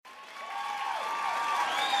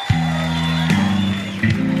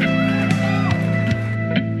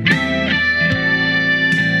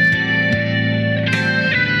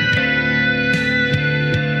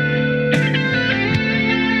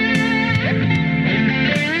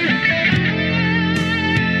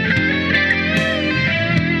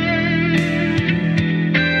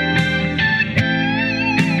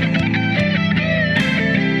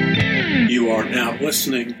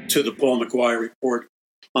listening to the Paul McGUIRE Report.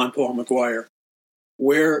 I'm Paul McGUIRE.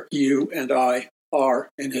 Where you and I are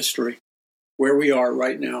in history, where we are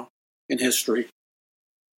right now in history,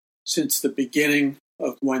 since the beginning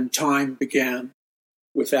of when time began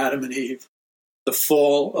with Adam and Eve, the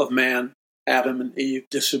fall of man, Adam and Eve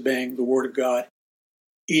disobeying the word of God,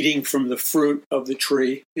 eating from the fruit of the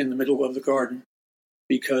tree in the middle of the garden,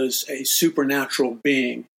 because a supernatural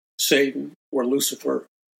being, Satan or Lucifer,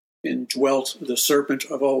 indwelt the serpent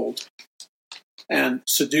of old and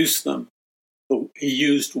seduced them. He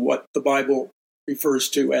used what the Bible refers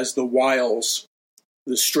to as the wiles,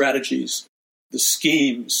 the strategies, the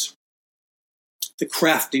schemes, the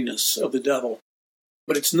craftiness of the devil.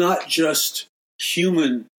 But it's not just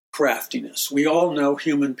human craftiness. We all know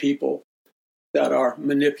human people that are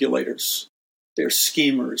manipulators. They're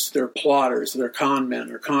schemers, they're plotters, they're con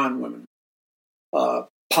men or con women.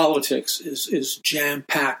 Politics is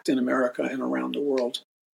jam-packed in America and around the world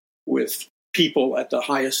with people at the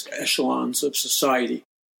highest echelons of society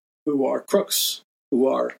who are crooks, who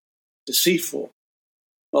are deceitful.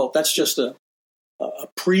 Well, that's just a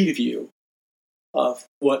preview of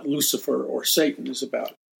what Lucifer or Satan is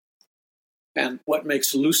about. And what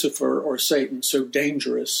makes Lucifer or Satan so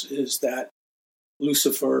dangerous is that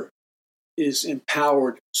Lucifer is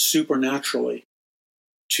empowered supernaturally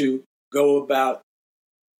to go about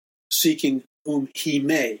seeking whom he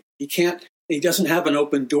may. He doesn't have an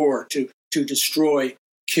open door to destroy,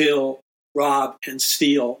 kill, rob, and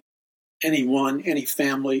steal anyone, any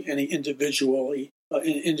family, any individual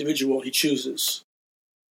he chooses.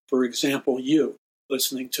 For example, you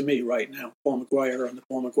listening to me right now, Paul McGUIRE on the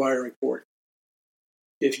Paul McGUIRE Report.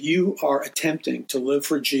 If you are attempting to live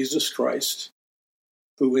for Jesus Christ,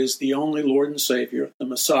 who is the only Lord and Savior, the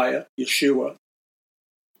Messiah, Yeshua,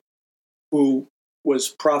 who was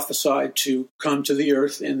prophesied to come to the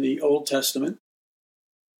earth in the Old Testament,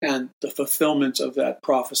 and the fulfillment of that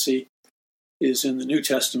prophecy is in the New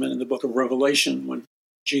Testament in the book of Revelation, when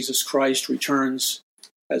Jesus Christ returns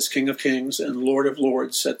as King of Kings and Lord of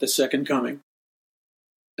Lords at the second coming.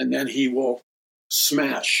 And then he will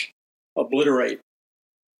smash, obliterate,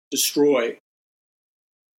 destroy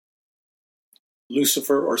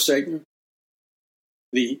Lucifer or Satan,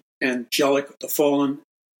 the fallen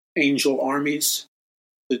angel armies,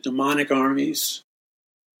 the demonic armies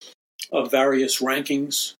of various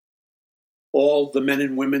rankings, all the men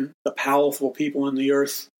and women, the powerful people in the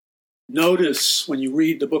earth. Notice when you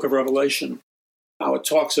read the book of Revelation how it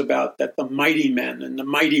talks about that the mighty men and the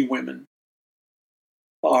mighty women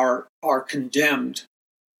are condemned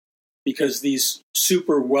because these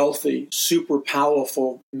super wealthy, super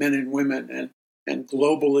powerful men and women and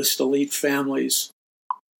globalist elite families,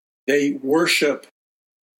 they worship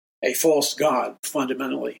a false god,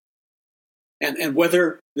 fundamentally. And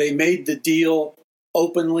whether they made the deal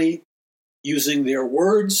openly using their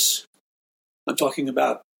words, I'm talking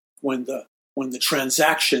about when the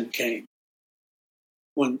transaction came,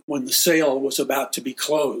 when the sale was about to be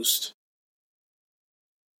closed.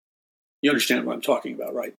 You understand what I'm talking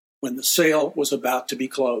about, right? When the sale was about to be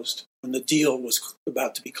closed, when the deal was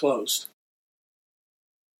about to be closed.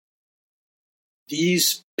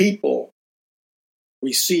 These people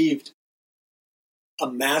received a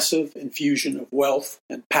massive infusion of wealth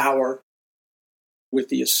and power with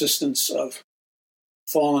the assistance of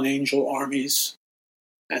fallen angel armies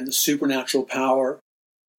and the supernatural power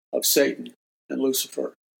of Satan and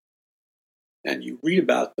Lucifer. And you read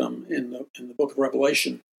about them in the book of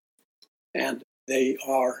Revelation, and they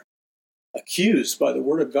are accused by the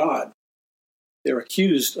word of God. They're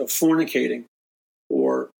accused of fornicating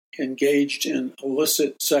or engaged in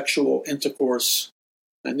illicit sexual intercourse.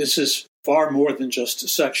 And this is far more than just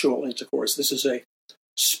sexual intercourse. This is a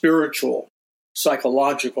spiritual,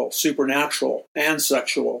 psychological, supernatural, and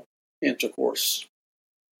sexual intercourse.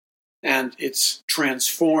 And it's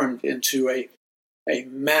transformed into a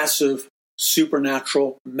massive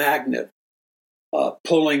supernatural magnet,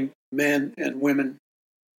 pulling men and women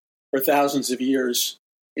for thousands of years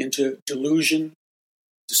into delusion,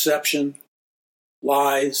 deception,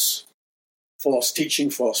 lies, false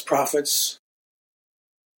teaching, false prophets.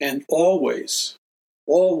 And always,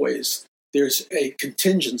 there's a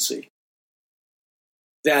contingency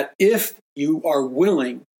that if you are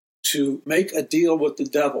willing to make a deal with the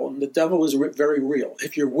devil, and the devil is very real,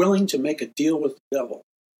 if you're willing to make a deal with the devil,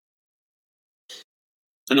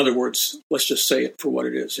 in other words, let's just say it for what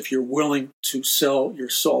it is, if you're willing to sell your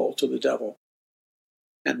soul to the devil,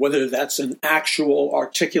 and whether that's an actual,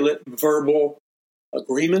 articulate, verbal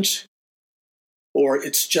agreement, or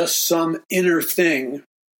it's just some inner thing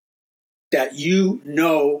that you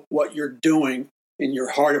know what you're doing in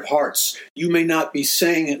your heart of hearts. You may not be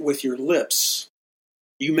saying it with your lips.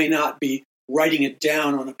 You may not be writing it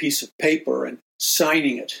down on a piece of paper and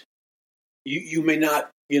signing it. You may not,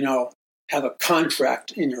 have a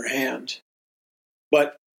contract in your hand.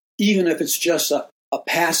 But even if it's just a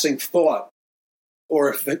passing thought,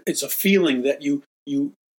 or if it's a feeling that you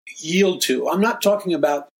yield to, I'm not talking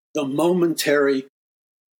about the momentary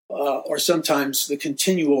or sometimes the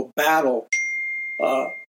continual battle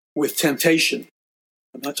with temptation.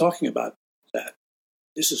 I'm not talking about that.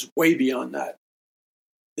 This is way beyond that.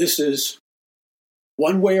 This is,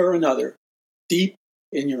 one way or another, deep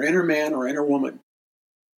in your inner man or inner woman,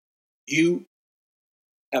 you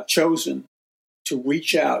have chosen to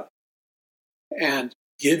reach out and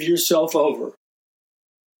give yourself over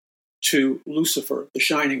to Lucifer, the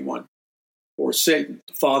shining one, or Satan,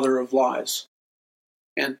 the father of lies.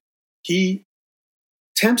 And he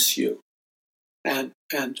tempts you, and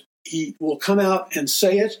he will come out and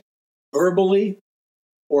say it verbally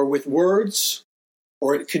or with words,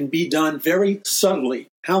 or it can be done very subtly.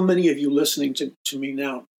 How many of you listening to me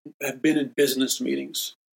now have been in business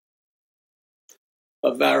meetings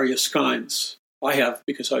of various kinds? I have,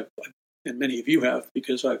 because and many of you have,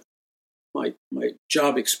 because my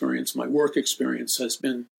job experience, my work experience has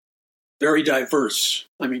been very diverse.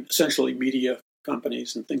 I mean, essentially media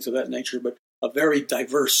companies and things of that nature, but a very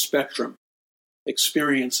diverse spectrum,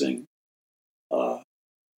 experiencing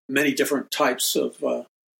many different types of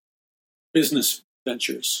business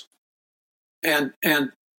ventures. And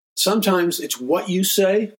sometimes it's what you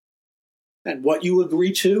say and what you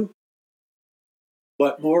agree to,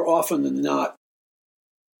 but more often than not,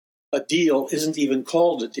 a deal isn't even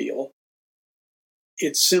called a deal.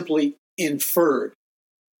 It's simply inferred.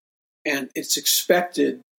 And it's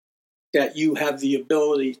expected that you have the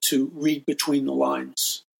ability to read between the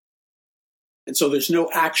lines. And so there's no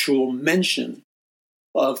actual mention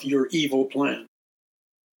of your evil plan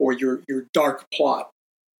or your dark plot.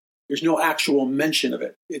 There's no actual mention of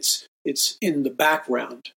it. It's in the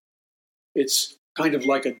background. It's kind of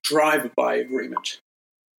like a drive-by agreement.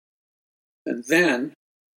 And then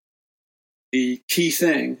the key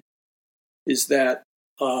thing is that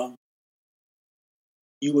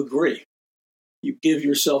you agree. You give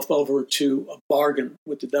yourself over to a bargain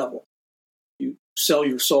with the devil. You sell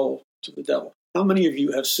your soul to the devil. How many of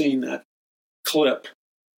you have seen that clip?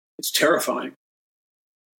 It's terrifying.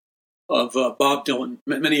 Of Bob Dylan.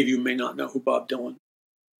 Many of you may not know who Bob Dylan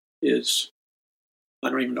is. I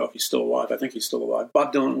don't even know if he's still alive. I think he's still alive.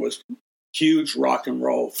 Bob Dylan was a huge rock and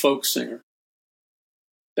roll folk singer.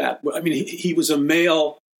 He was a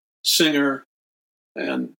male singer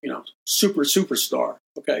and, superstar,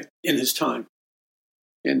 okay, in his time.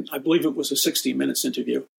 And I believe it was a 60 Minutes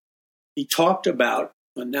interview. He talked about,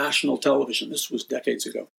 on national television, this was decades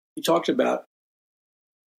ago, he talked about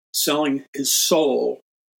selling his soul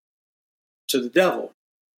to the devil.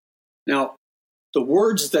 Now, the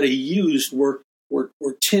words that he used were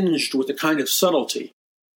tinged with a kind of subtlety.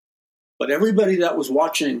 But everybody that was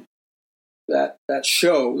watching that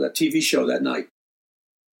show, that TV show that night,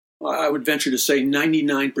 I would venture to say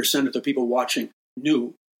 99% of the people watching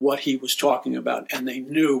knew what he was talking about, and they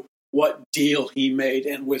knew what deal he made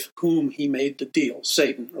and with whom he made the deal,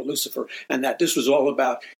 Satan or Lucifer, and that this was all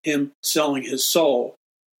about him selling his soul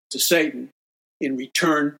to Satan in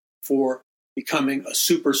return for becoming a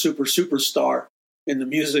superstar in the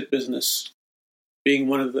music business, being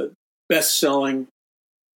one of the best-selling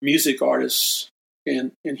music artists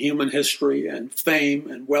in human history, and fame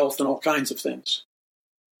and wealth and all kinds of things.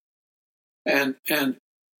 And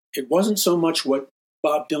it wasn't so much what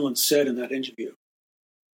Bob Dylan said in that interview.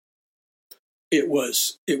 It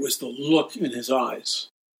was the look in his eyes.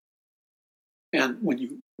 And when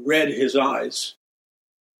you read his eyes,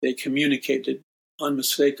 they communicated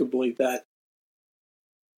unmistakably that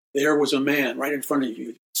there was a man right in front of you.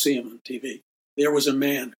 You could see him on TV. There was a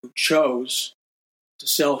man who chose to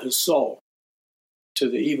sell his soul to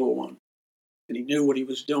the evil one. And he knew what he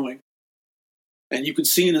was doing. And you could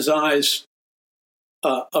see in his eyes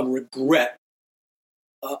a regret,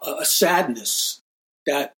 a sadness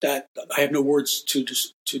that I have no words to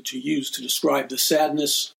use to describe the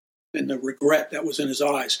sadness and the regret that was in his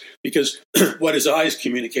eyes. Because what his eyes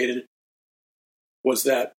communicated was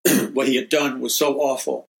that what he had done was so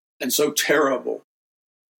awful and so terrible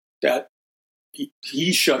that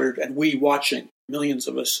he shuddered, and we watching, millions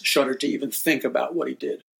of us, shuddered to even think about what he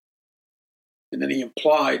did. And then he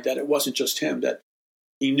implied that it wasn't just him, that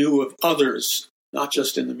he knew of others, not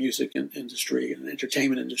just in the music industry and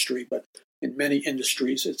entertainment industry, but in many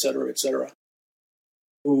industries, et cetera,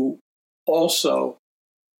 who also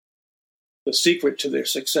the secret to their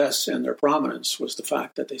success and their prominence was the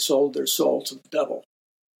fact that they sold their soul to the devil.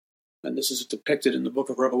 And this is depicted in the book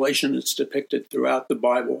of Revelation. It's depicted throughout the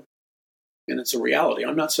Bible. And it's a reality.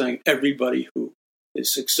 I'm not saying everybody who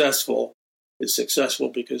is successful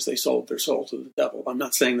because they sold their soul to the devil. I'm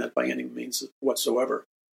not saying that by any means whatsoever.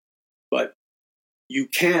 But you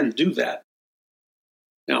can do that.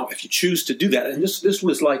 Now, if you choose to do that, and this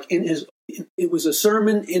was like it was a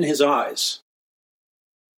sermon in his eyes.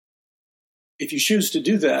 If you choose to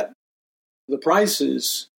do that, the price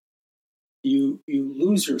is you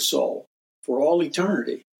lose your soul for all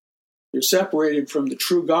eternity. You're separated from the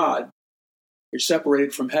true God. You're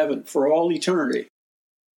separated from heaven for all eternity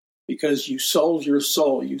because you sold your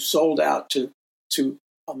soul. You sold out to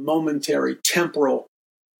a momentary temporal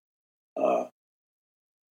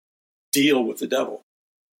deal with the devil.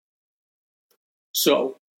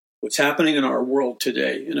 So what's happening in our world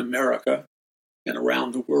today, in America and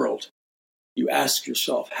around the world, you ask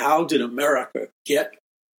yourself, how did America get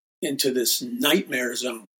into this nightmare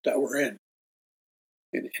zone that we're in?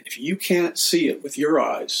 And if you can't see it with your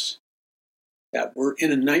eyes, that we're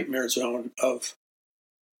in a nightmare zone of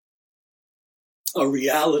a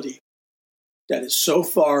reality that is so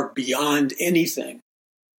far beyond anything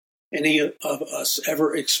any of us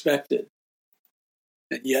ever expected.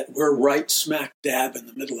 And yet we're right smack dab in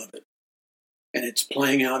the middle of it. And it's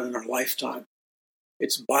playing out in our lifetime.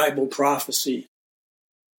 It's Bible prophecy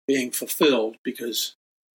being fulfilled because,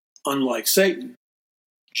 unlike Satan,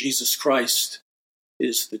 Jesus Christ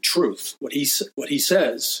is the truth. What he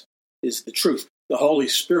says is the truth. The Holy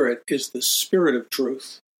Spirit is the spirit of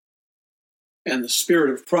truth and the spirit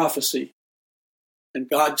of prophecy. And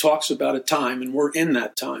God talks about a time, and we're in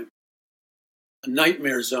that time, a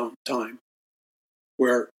nightmare zone time,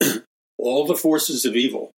 where all the forces of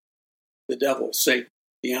evil, the devil, Satan,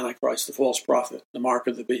 the Antichrist, the false prophet, the mark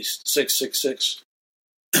of the beast, 666,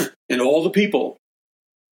 and all the people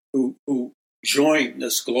who join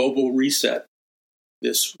this global reset,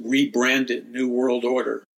 this rebranded New World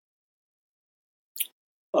Order,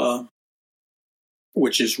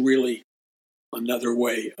 which is really another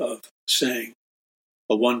way of saying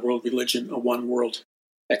a one-world religion, a one-world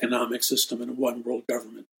economic system, and a one-world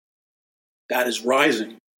government. That is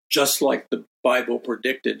rising, just like the Bible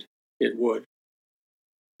predicted it would.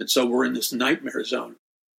 And so we're in this nightmare zone.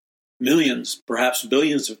 Millions, perhaps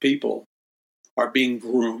billions of people are being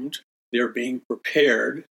groomed. They're being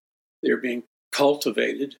prepared. They're being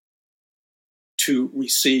cultivated to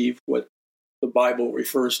receive what the Bible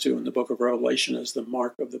refers to in the book of Revelation as the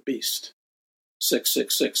mark of the beast,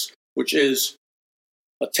 666, which is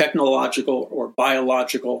a technological or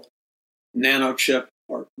biological nanochip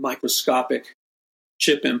or microscopic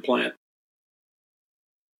chip implant,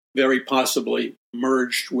 very possibly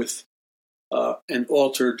merged with an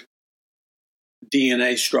altered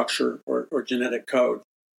DNA structure or genetic code.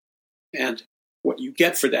 And what you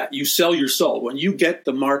get for that, you sell your soul. When you get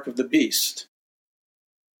the mark of the beast,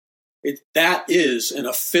 that is an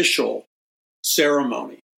official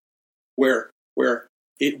ceremony where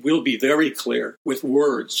it will be very clear with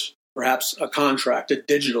words, perhaps a contract, a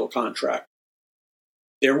digital contract.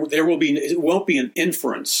 There will be, it won't be an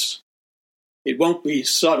inference. It won't be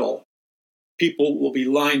subtle. People will be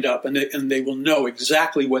lined up and they will know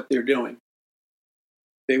exactly what they're doing.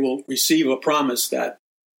 They will receive a promise that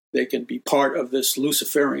they can be part of this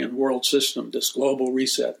Luciferian world system, this global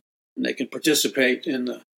reset, and they can participate in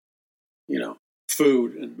the,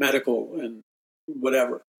 food and medical and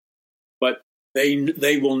whatever. But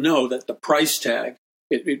they will know that the price tag,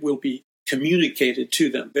 it will be communicated to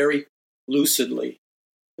them very lucidly.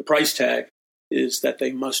 The price tag is that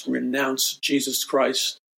they must renounce Jesus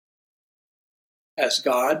Christ as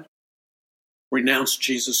God, renounce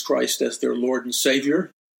Jesus Christ as their Lord and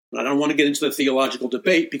Savior. And I don't want to get into the theological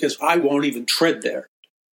debate because I won't even tread there,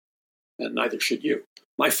 and neither should you.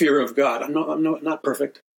 My fear of God, I'm not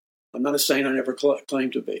perfect. I'm not a saint. I never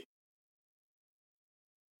claimed to be.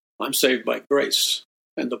 I'm saved by grace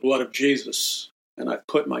and the blood of Jesus, and I've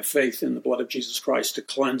put my faith in the blood of Jesus Christ to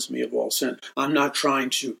cleanse me of all sin. I'm not trying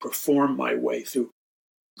to perform my way through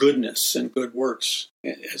goodness and good works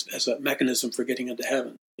as a mechanism for getting into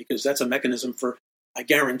heaven, because that's a mechanism for, I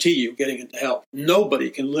guarantee you, getting into hell. Nobody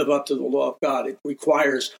can live up to the law of God. It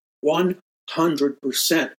requires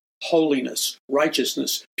 100% holiness,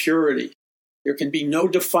 righteousness, purity. There can be no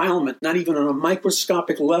defilement, not even on a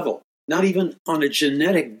microscopic level, not even on a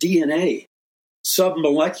genetic DNA,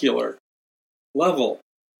 submolecular level.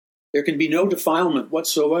 There can be no defilement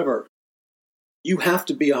whatsoever. You have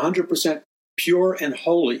to be 100% pure and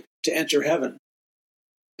holy to enter heaven.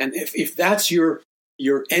 And if that's your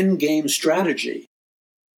end game strategy,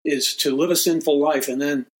 is to live a sinful life and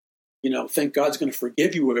then, think God's going to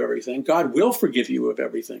forgive you of everything. God will forgive you of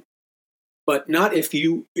everything. But not if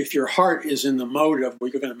your heart is in the mode of where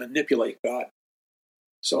you're going to manipulate God.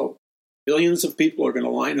 So billions of people are going to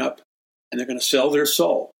line up and they're going to sell their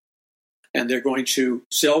soul. And they're going to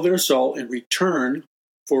sell their soul in return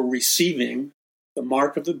for receiving the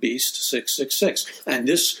mark of the beast, 666. And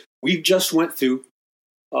we just went through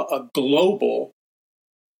a global,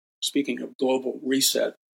 speaking of global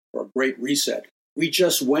reset, or a great reset, we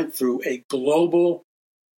just went through a global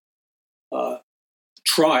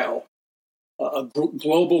trial, a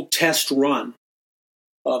global test run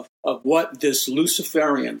of what this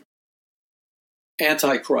Luciferian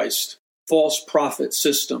Antichrist false prophet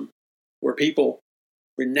system, where people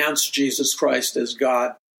renounce Jesus Christ as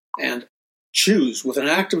God and choose with an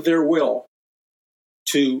act of their will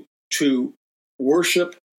to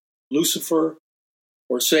worship Lucifer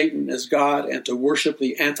or Satan as God and to worship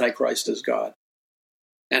the Antichrist as God.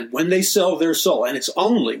 And when they sell their soul, and it's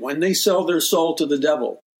only when they sell their soul to the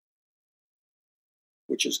devil,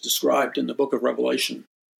 which is described in the book of Revelation,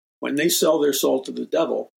 when they sell their soul to the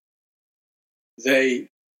devil, they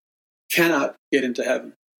cannot get into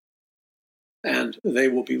heaven, and they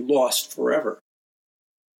will be lost forever.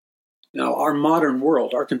 Now, our modern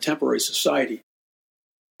world, our contemporary society,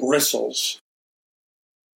 bristles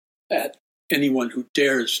at anyone who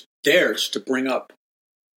dares to bring up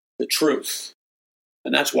the truth.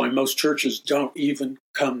 And that's why most churches don't even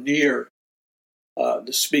come near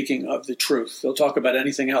the speaking of the truth. They'll talk about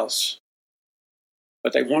anything else,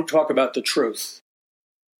 but they won't talk about the truth.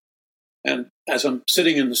 And as I'm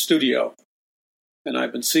sitting in the studio, and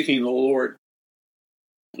I've been seeking the Lord,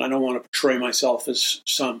 and I don't want to portray myself as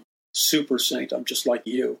some super saint. I'm just like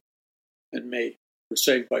you and me. We're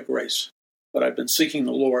saved by grace. But I've been seeking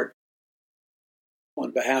the Lord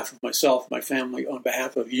on behalf of myself, my family, on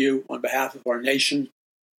behalf of you, on behalf of our nation,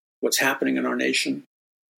 what's happening in our nation,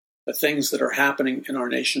 the things that are happening in our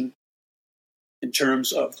nation in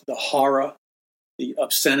terms of the horror, the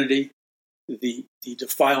obscenity, the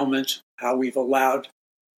defilement, how we've allowed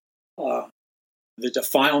the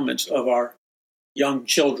defilement of our young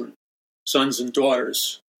children, sons and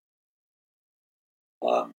daughters,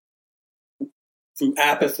 through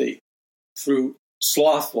apathy, through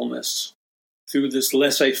slothfulness, through this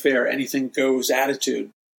laissez-faire, anything-goes attitude.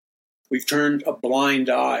 We've turned a blind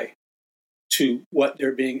eye to what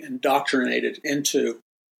they're being indoctrinated into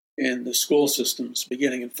in the school systems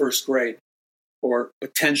beginning in first grade, or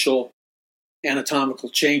potential anatomical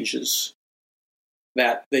changes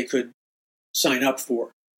that they could sign up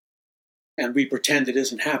for. And we pretend it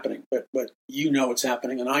isn't happening, but you know it's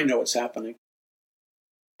happening, and I know it's happening.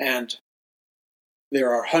 And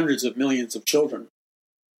there are hundreds of millions of children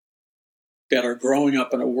that are growing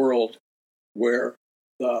up in a world where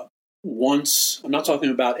the once, I'm not talking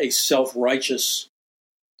about a self-righteous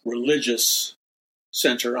religious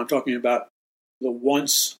center, I'm talking about the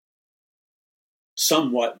once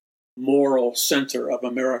somewhat moral center of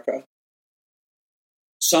America,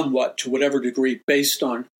 somewhat to whatever degree based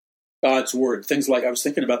on God's word. Things like, I was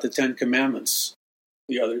thinking about the Ten Commandments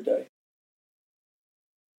the other day.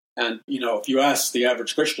 And, if you ask the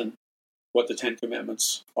average Christian what the Ten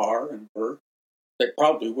Commandments are and were, they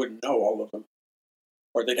probably wouldn't know all of them.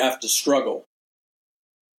 Or they'd have to struggle.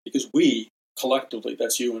 Because we, collectively,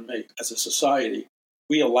 that's you and me, as a society,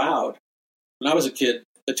 we allowed, when I was a kid,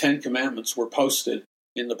 the Ten Commandments were posted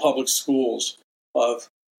in the public schools of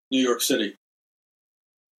New York City.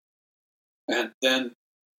 And then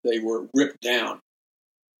they were ripped down.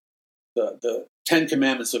 The Ten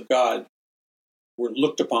Commandments of God were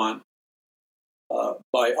looked upon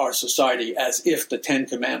by our society as if the Ten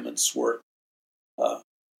Commandments were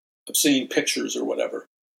obscene pictures or whatever.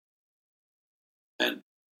 And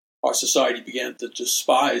our society began to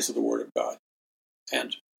despise the Word of God.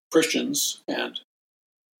 And Christians and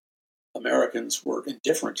Americans were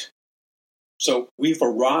indifferent. So we've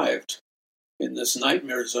arrived in this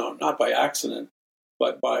nightmare zone, not by accident,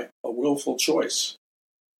 but by a willful choice.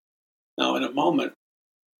 Now, in a moment,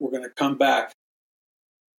 we're going to come back,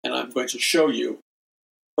 and I'm going to show you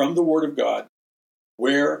from the Word of God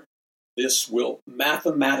where this will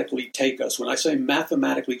mathematically take us. When I say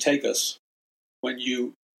mathematically take us, when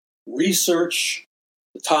you research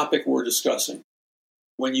the topic we're discussing,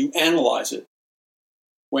 when you analyze it,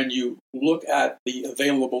 when you look at the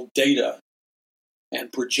available data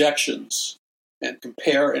and projections and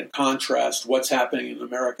compare and contrast what's happening in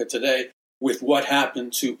America today with what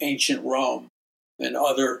happened to ancient Rome and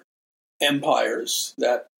other empires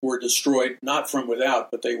that were destroyed not from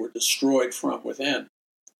without, but they were destroyed from within.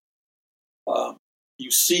 You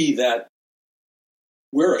see that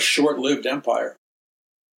we're a short-lived empire.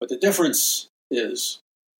 But the difference is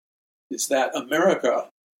that America,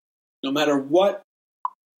 no matter what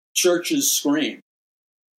churches scream,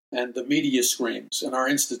 and the media screams, and our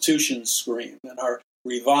institutions scream, and our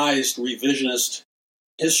revised revisionist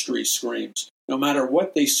history screams, no matter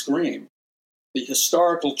what they scream, the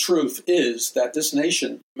historical truth is that this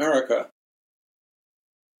nation, America,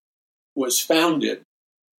 was founded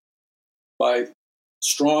by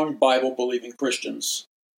strong Bible-believing Christians,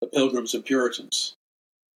 the Pilgrims and Puritans.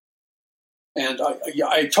 And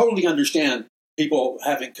I totally understand people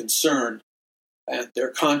having concern and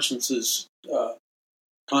their conscience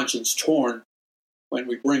torn when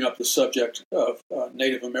we bring up the subject of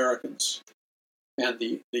Native Americans and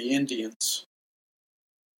the Indians.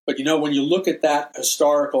 But when you look at that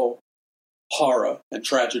historical horror and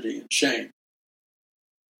tragedy and shame,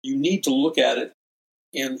 you need to look at it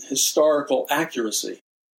in historical accuracy.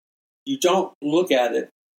 You don't look at it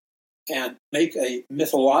and make a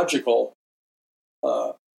mythological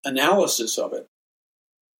analysis of it.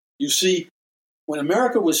 You see, when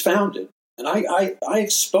America was founded, and I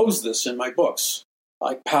expose this in my books,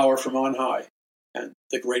 like Power from On High, and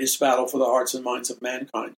The Greatest Battle for the Hearts and Minds of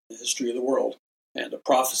Mankind, The History of the World, and A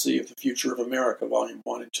Prophecy of the Future of America, Volume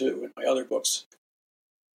 1 and 2, and my other books,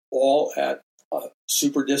 all at a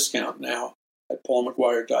super discount now at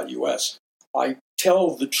paulmcguire.us. I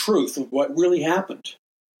tell the truth of what really happened.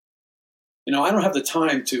 I don't have the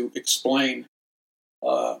time to explain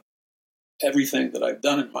everything that I've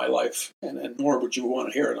done in my life, and nor would you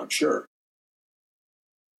want to hear it, I'm sure.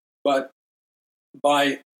 But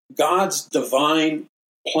by God's divine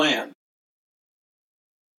plan,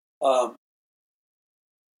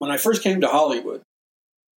 when I first came to Hollywood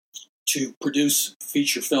to produce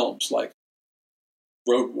feature films like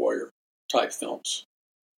Road Warrior type films,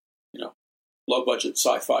 low-budget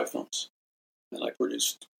sci-fi films, and I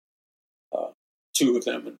produced 2 of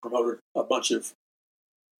them and promoted a bunch of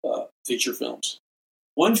feature films.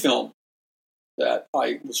 One film that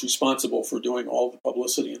I was responsible for doing all the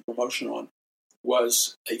publicity and promotion on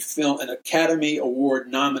was an Academy Award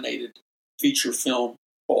nominated feature film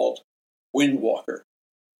called Windwalker.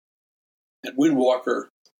 And Windwalker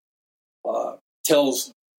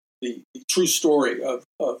tells the true story of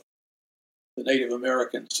the Native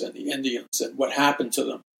Americans and the Indians and what happened to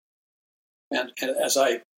them. And as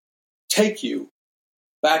I take you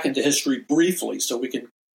back into history briefly so we can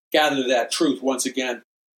gather that truth once again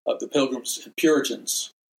of the Pilgrims and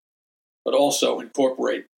Puritans, but also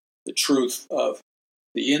incorporate the truth of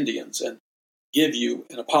the Indians and give you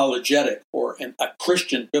an apologetic or a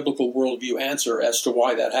Christian biblical worldview answer as to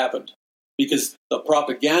why that happened. Because the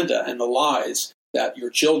propaganda and the lies that your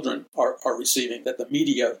children are receiving, that the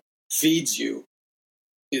media feeds you,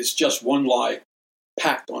 is just one lie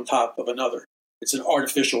packed on top of another. It's an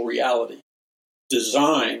artificial reality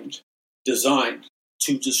designed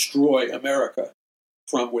to destroy America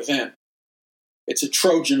from within. It's a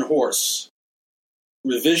Trojan horse,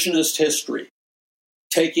 revisionist history,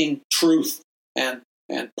 taking truth and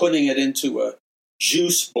putting it into a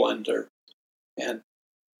juice blender and,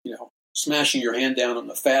 smashing your hand down on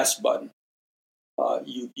the fast button.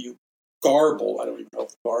 You garble, I don't even know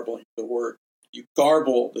if garbling is the word, you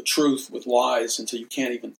garble the truth with lies until you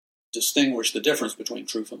can't even distinguish the difference between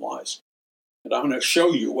truth and lies. And I'm going to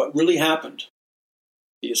show you what really happened,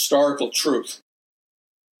 the historical truth.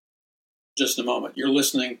 Just a moment. You're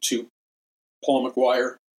listening to Paul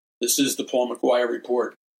McGUIRE. This is the Paul McGUIRE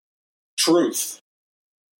Report. Truth.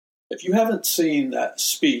 If you haven't seen that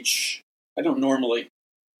speech, I don't normally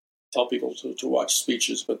tell people to watch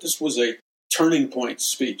speeches, but this was a turning point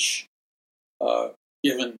speech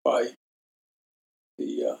given by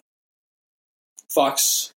the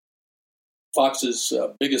Fox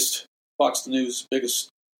News' biggest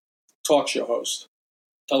talk show host,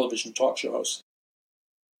 television talk show host.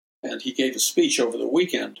 And he gave a speech over the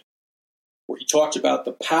weekend where he talked about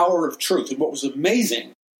the power of truth. And what was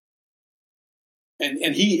amazing,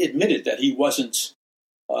 and he admitted that he wasn't,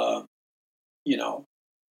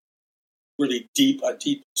 really a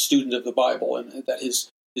deep student of the Bible, and that his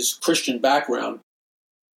Christian background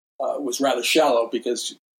was rather shallow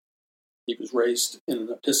because he was raised in an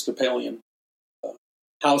Episcopalian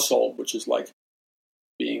household, which is like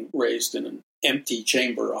being raised in an empty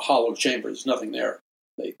chamber, a hollow chamber. There's nothing there.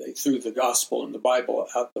 They threw the gospel and the Bible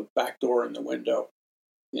out the back door in the window,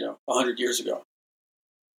 100 years ago.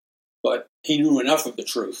 But he knew enough of the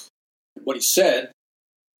truth. And what he said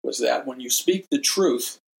was that when you speak the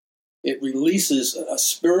truth, it releases a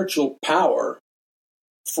spiritual power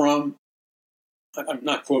from, I'm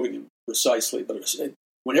not quoting him precisely, but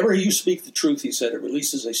whenever you speak the truth, he said, it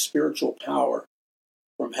releases a spiritual power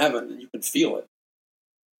from heaven, and you can feel it.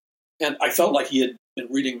 And I felt like he had been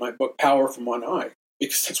reading my book, Power from On High,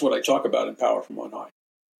 because that's what I talk about in Power from On High.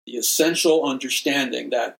 The essential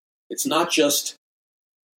understanding that it's not just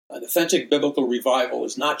an authentic biblical revival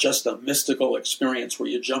is not just a mystical experience where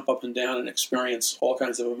you jump up and down and experience all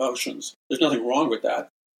kinds of emotions. There's nothing wrong with that.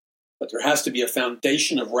 But there has to be a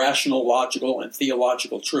foundation of rational, logical, and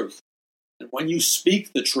theological truth. And when you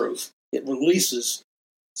speak the truth, it releases,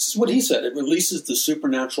 this is what he said, it releases the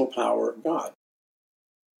supernatural power of God.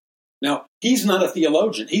 Now, he's not a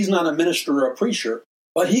theologian, he's not a minister or a preacher,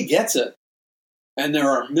 but he gets it. And there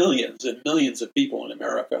are millions and millions of people in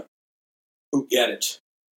America who get it.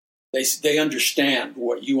 They understand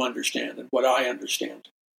what you understand and what I understand.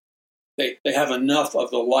 They have enough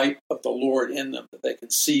of the light of the Lord in them that they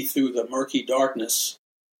can see through the murky darkness,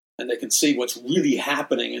 and they can see what's really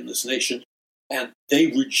happening in this nation, and they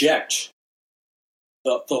reject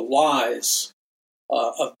the lies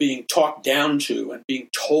of being talked down to and being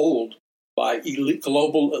told by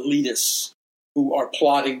global elitists who are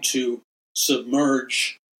plotting to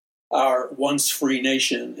submerge our once free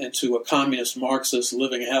nation into a communist Marxist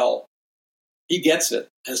living hell. He gets it,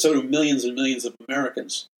 and so do millions and millions of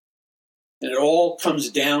Americans. And it all comes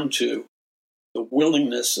down to the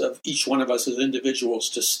willingness of each one of us as individuals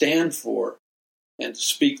to stand for and to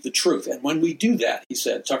speak the truth. And when we do that, he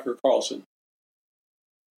said, Tucker Carlson,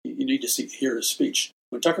 you need to hear his speech.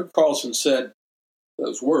 When Tucker Carlson said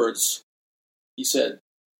those words, he said,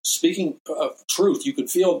 speaking of truth, you could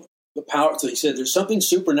feel the power. So he said, there's something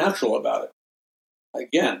supernatural about it.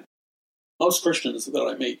 Again, most Christians that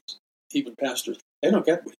I meet, even pastors, they don't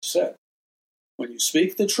get what he said. When you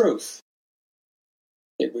speak the truth,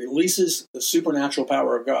 it releases the supernatural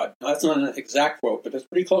power of God. Now, that's not an exact quote, but it's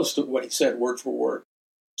pretty close to what he said word for word.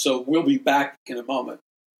 So we'll be back in a moment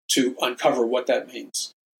to uncover what that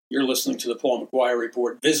means. You're listening to the Paul McGUIRE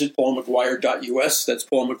Report. Visit paulmcguire.us. That's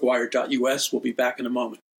paulmcguire.us. We'll be back in a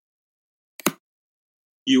moment.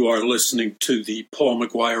 You are listening to the Paul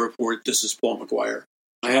McGUIRE Report. This is Paul McGUIRE.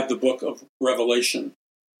 I have the book of Revelation.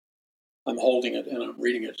 I'm holding it and I'm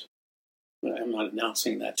reading it. I'm not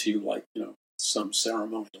announcing that to you like, some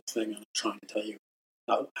ceremonial thing. I'm trying to tell you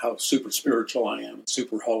how super spiritual I am and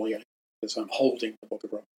super holy I am because I'm holding the book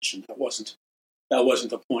of Revelation. That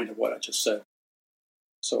wasn't the point of what I just said.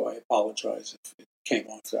 So I apologize if it came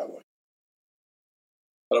off that way.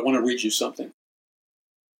 But I want to read you something.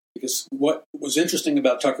 Because what was interesting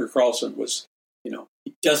about Tucker Carlson was,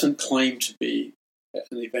 he doesn't claim to be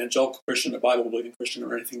an evangelical Christian, a Bible-believing Christian,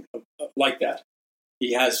 or anything like that.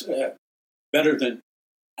 He has better than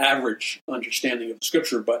average understanding of the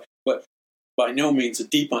Scripture, but by no means a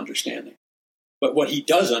deep understanding. But what he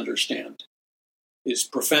does understand is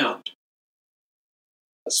profound,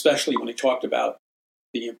 especially when he talked about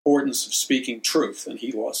the importance of speaking truth, and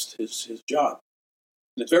he lost his job.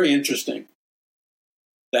 And it's very interesting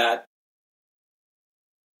that,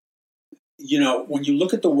 when you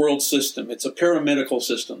look at the world system, it's a pyramidical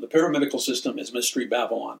system. The pyramidical system is Mystery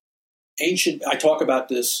Babylon. I talk about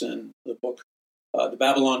this in the book, The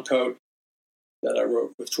Babylon Code, that I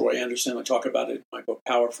wrote with Troy Anderson. I talk about it in my book,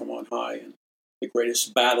 Power from On High, and The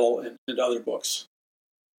Greatest Battle, and other books.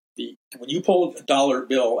 When you pull a dollar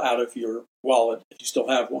bill out of your wallet, if you still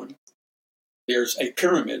have one, there's a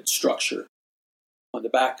pyramid structure on the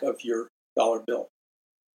back of your dollar bill.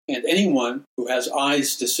 And anyone who has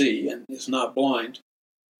eyes to see and is not blind,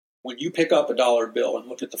 when you pick up a dollar bill and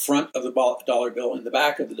look at the front of the dollar bill and the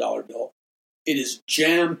back of the dollar bill, it is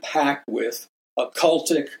jam-packed with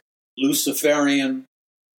occultic, Luciferian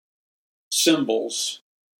symbols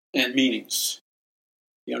and meanings.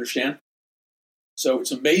 You understand? So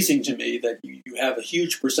it's amazing to me that you have a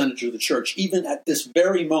huge percentage of the church, even at this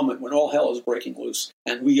very moment when all hell is breaking loose,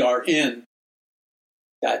 and we are in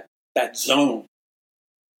that zone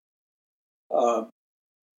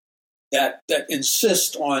that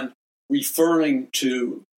insist on referring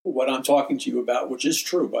to what I'm talking to you about, which is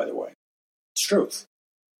true, by the way. It's truth.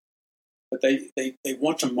 But they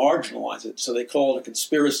want to marginalize it, so they call it a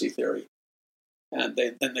conspiracy theory. And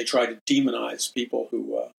then they try to demonize people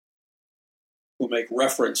who make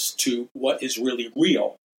reference to what is really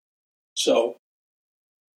real. So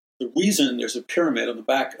the reason there's a pyramid on the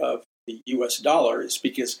back of the U.S. dollar is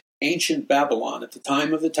because ancient Babylon, at the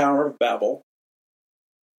time of the Tower of Babel,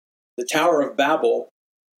 the Tower of Babel,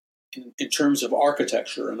 in terms of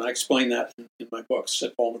architecture, and I explain that in my books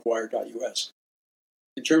at paulmcguire.us,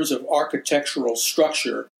 in terms of architectural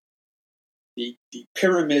structure, the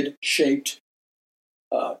pyramid-shaped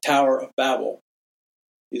Tower of Babel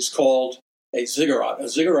is called a ziggurat. A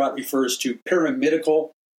ziggurat refers to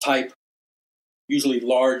pyramidical type, usually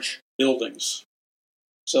large buildings.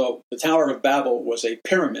 So the Tower of Babel was a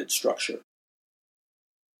pyramid structure.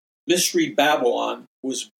 Mystery Babylon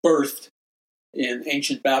was birthed in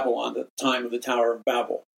ancient Babylon at the time of the Tower of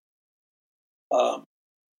Babel. And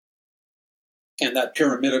that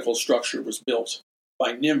pyramidical structure was built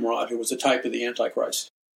by Nimrod, who was a type of the Antichrist.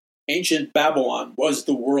 Ancient Babylon was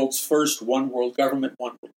the world's first one world government,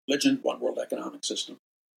 one world religion, one world economic system.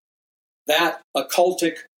 That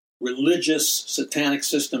occultic, religious, satanic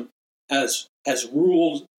system has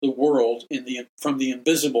ruled the world from the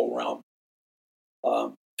invisible realm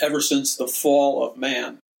ever since the fall of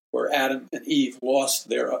man, where Adam and Eve lost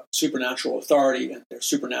their supernatural authority and their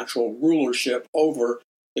supernatural rulership over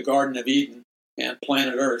the Garden of Eden and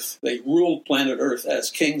planet Earth. They ruled planet Earth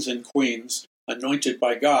as kings and queens, anointed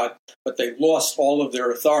by God, but they lost all of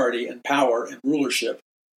their authority and power and rulership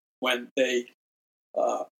when they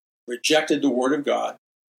rejected the Word of God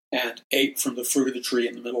and ate from the fruit of the tree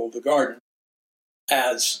in the middle of the garden,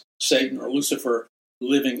 as Satan or Lucifer,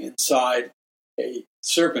 living inside a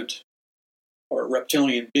serpent or a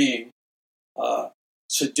reptilian being,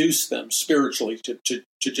 seduced them spiritually to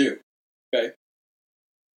do. Okay?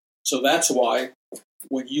 So that's why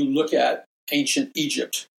when you look at ancient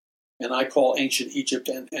Egypt, and I call ancient Egypt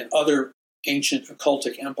and other ancient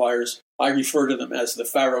occultic empires, I refer to them as the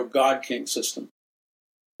Pharaoh God-King system,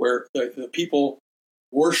 where the people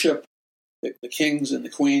worship the kings and the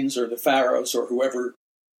queens or the pharaohs or whoever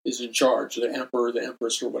is in charge, the emperor, the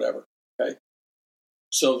empress, or whatever. Okay?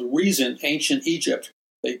 So the reason ancient Egypt,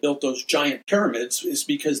 they built those giant pyramids is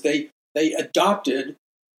because they adopted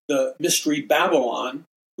the Mystery Babylon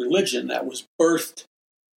religion that was birthed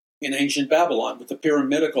in ancient Babylon with the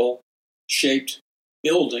pyramidical shaped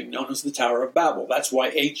building known as the Tower of Babel. That's why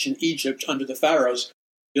ancient Egypt under the pharaohs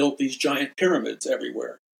built these giant pyramids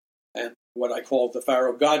everywhere, and what I call the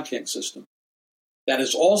Pharaoh God-King system. That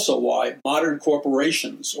is also why modern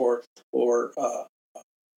corporations or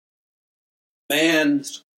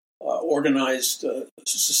man's organized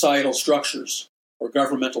societal structures or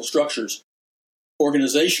governmental structures,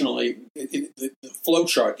 organizationally, the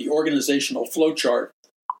flowchart, the organizational flowchart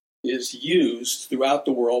is used throughout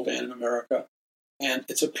the world and in America, and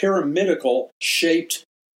it's a pyramidical shaped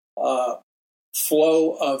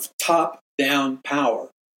flow of top-down power.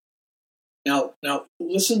 Now,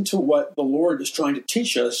 listen to what the Lord is trying to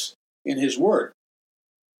teach us in His Word.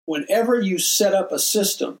 Whenever you set up a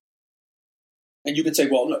system, and you can say,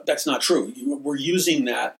 well, no, that's not true. We're using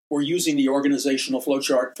that. We're using the organizational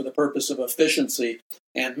flowchart for the purpose of efficiency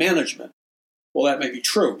and management. Well, that may be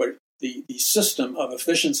true, but the system of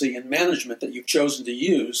efficiency and management that you've chosen to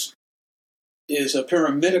use is a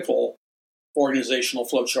pyramidical organizational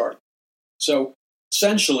flowchart. So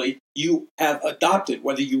essentially, you have adopted,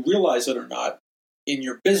 whether you realize it or not, in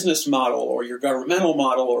your business model or your governmental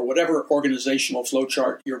model or whatever organizational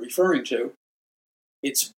flowchart you're referring to,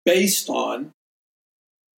 it's based on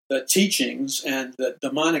the teachings and the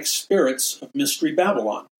demonic spirits of Mystery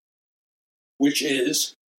Babylon, which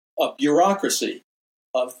is a bureaucracy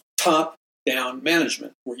of top-down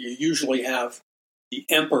management, where you usually have the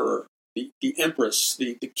emperor, the empress,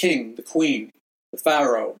 the king, the queen, the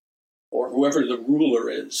pharaoh, or whoever the ruler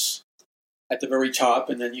is at the very top,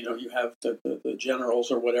 and then you have the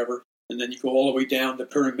generals or whatever, and then you go all the way down the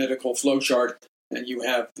pyramidical flowchart, and you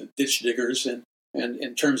have the ditch diggers, and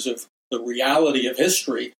in terms of the reality of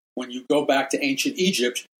history, when you go back to ancient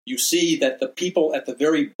Egypt, you see that the people at the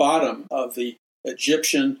very bottom of the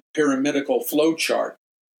Egyptian pyramidical flowchart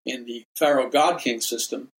in the Pharaoh God-King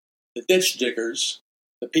system, the ditch diggers,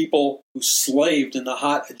 the people who slaved in the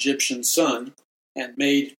hot Egyptian sun and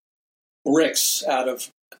made bricks out of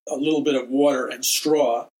a little bit of water and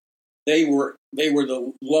straw, they were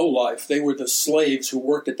the lowlife. They were the slaves who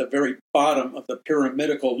worked at the very bottom of the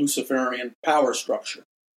pyramidical Luciferian power structure.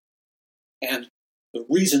 And the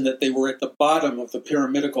reason that they were at the bottom of the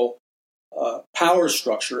pyramidical power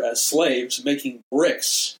structure as slaves, making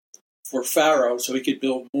bricks for Pharaoh so he could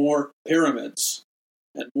build more pyramids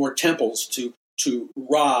and more temples to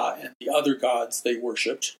Ra and the other gods they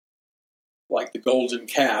worshipped, like the golden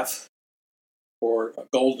calf or a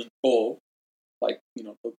golden bull, like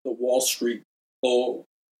the Wall Street bull.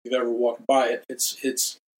 If you've ever walked by it, it's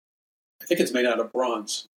I think it's made out of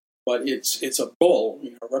bronze, but it's a bull,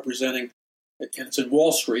 representing. And it's in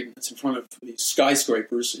Wall Street, and it's in front of the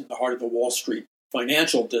skyscrapers in the heart of the Wall Street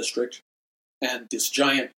financial district. And this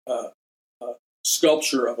giant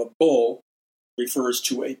sculpture of a bull refers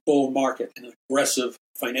to a bull market, an aggressive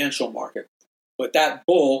financial market. But that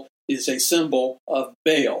bull is a symbol of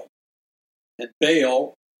Baal. And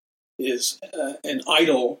Baal is an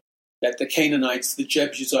idol that the Canaanites, the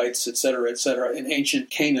Jebusites, etc., in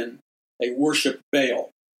ancient Canaan, they worship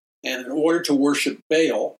Baal. And in order to worship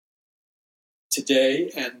Baal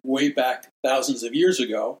today and way back thousands of years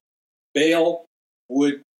ago, Baal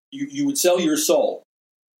would you would sell your soul.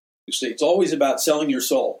 You see, it's always about selling your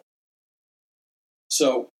soul.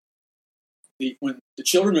 So when the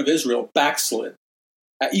children of Israel backslid,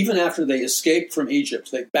 even after they escaped from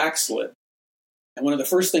Egypt, they backslid. And one of the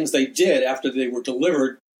first things they did after they were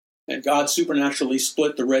delivered and God supernaturally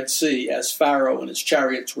split the Red Sea as Pharaoh and his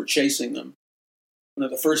chariots were chasing them, one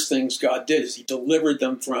of the first things God did is he delivered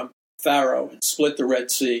them from Pharaoh and split the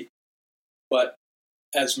Red Sea. But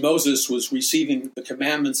as Moses was receiving the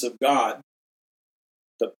commandments of God,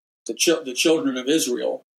 the children of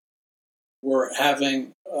Israel were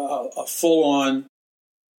having a full-on,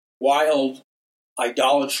 wild,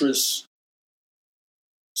 idolatrous,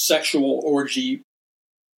 sexual orgy,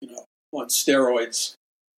 on steroids,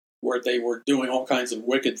 where they were doing all kinds of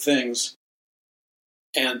wicked things,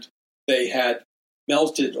 and they had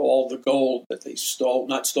melted all the gold that they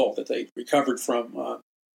that they recovered from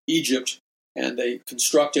Egypt, and they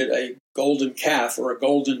constructed a golden calf or a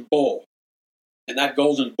golden bull. And that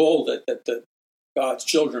golden bull that God's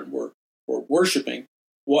children were worshiping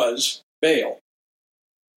was Baal.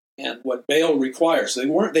 And what Baal requires, they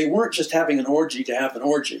weren't just having an orgy to have an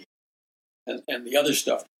orgy, and the other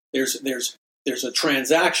stuff. There's a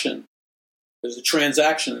transaction. There's a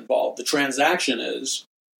transaction involved. The transaction is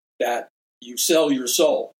that you sell your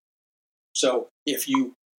soul. So if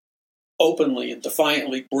you openly and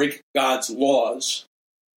defiantly break God's laws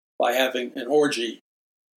by having an orgy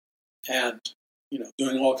and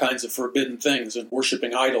doing all kinds of forbidden things and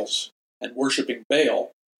worshiping idols and worshiping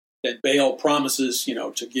Baal, then Baal promises,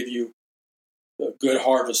 to give you a good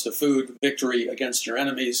harvest of food, victory against your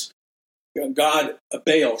enemies.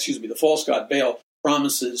 The false god Baal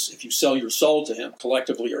promises, if you sell your soul to him,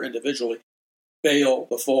 collectively or individually, Baal,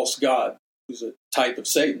 the false god, who's a type of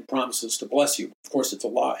Satan, promises to bless you. Of course, it's a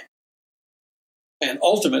lie. And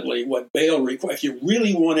ultimately, what Baal requires, if you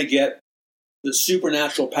really want to get the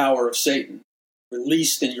supernatural power of Satan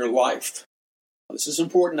released in your life, this is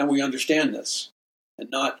important that we understand this, and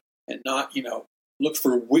not look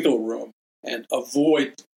for wiggle room and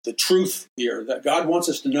avoid the truth here, that God wants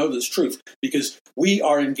us to know this truth, because we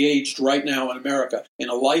are engaged right now in America in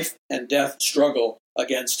a life and death struggle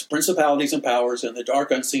against principalities and powers and the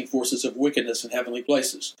dark unseen forces of wickedness in heavenly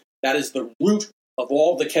places. That is the root of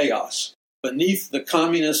all the chaos. Beneath the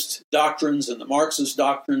communist doctrines and the Marxist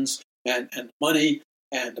doctrines and money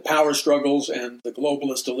and the power struggles and the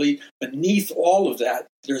globalist elite, beneath all of that,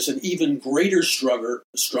 there's an even greater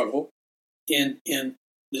struggle in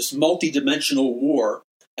this multidimensional war.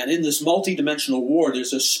 And in this multidimensional war,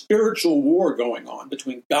 there's a spiritual war going on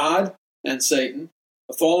between God and Satan,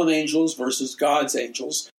 the fallen angels versus God's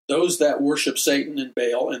angels, those that worship Satan and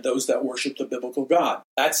Baal, and those that worship the biblical God.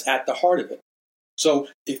 That's at the heart of it. So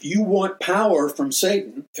if you want power from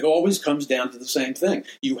Satan, it always comes down to the same thing.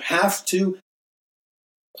 You have to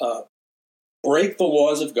break the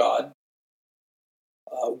laws of God,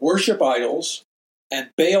 worship idols, and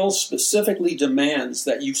Baal specifically demands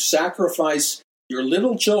that you sacrifice your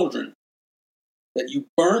little children, that you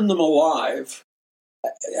burn them alive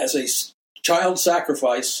as a child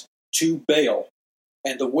sacrifice to Baal.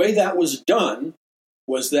 And the way that was done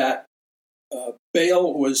was that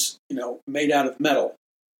Baal was, made out of metal,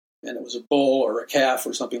 and it was a bull or a calf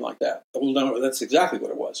or something like that. Well, no, that's exactly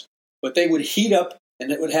what it was. But they would heat up,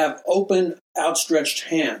 and it would have open, outstretched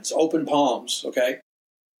hands, open palms, okay?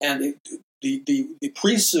 And the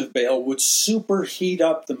priests of Baal would superheat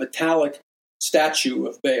up the metallic statue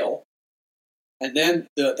of Baal, and then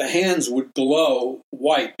the hands would glow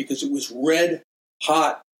white because it was red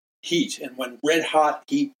hot heat, and when red hot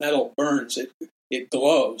heat metal burns, it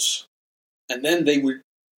glows. And then they would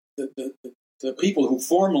the people who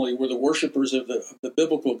formerly were the worshipers of the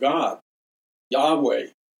biblical God, Yahweh,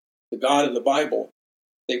 the God of the Bible,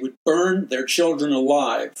 they would burn their children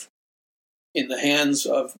alive in the hands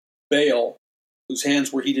of Baal, whose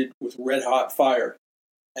hands were heated with red hot fire.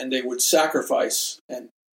 And they would sacrifice and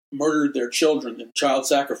murder their children in child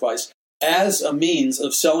sacrifice as a means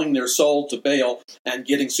of selling their soul to Baal and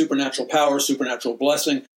getting supernatural power, supernatural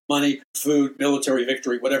blessing, money, food, military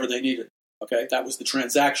victory, whatever they needed. Okay, that was the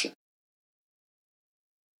transaction.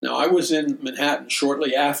 Now, I was in Manhattan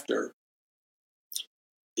shortly after.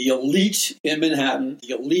 The elite in Manhattan,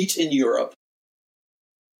 the elite in Europe,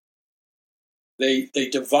 they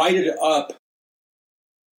divided up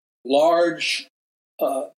large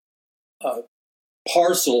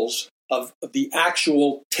parcels of the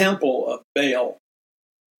actual temple of Baal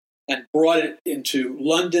and brought it into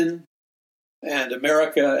London and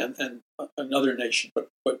America and another nation.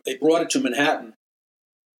 But they brought it to Manhattan.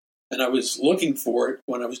 And I was looking for it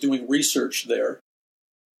when I was doing research there.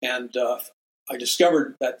 And I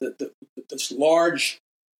discovered that this large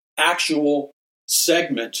actual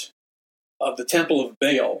segment of the Temple of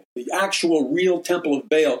Baal, the actual real Temple of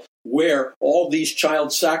Baal, where all these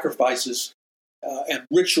child sacrifices and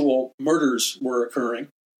ritual murders were occurring,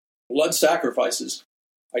 blood sacrifices,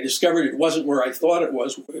 I discovered it wasn't where I thought it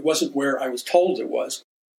was. It wasn't where I was told it was.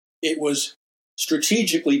 It was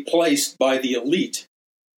strategically placed by the elite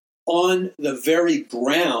on the very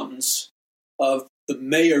grounds of the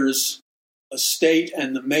mayor's estate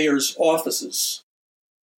and the mayor's offices,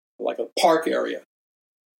 like a park area.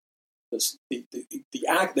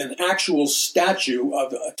 An actual statue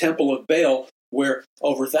of a Temple of Baal, where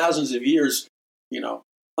over thousands of years,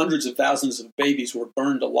 hundreds of thousands of babies were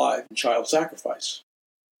burned alive in child sacrifice.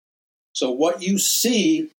 So what you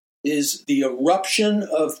see is the eruption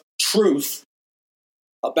of truth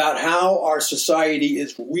about how our society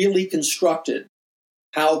is really constructed,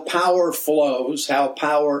 how power flows, how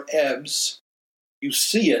power ebbs. You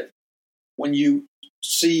see it when you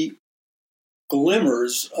see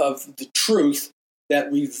glimmers of the truth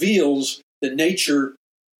that reveals the nature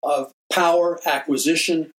of power,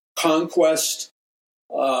 acquisition, conquest,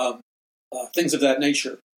 things of that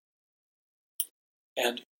nature.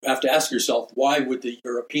 And you have to ask yourself, why would the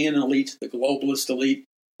European elite, the globalist elite,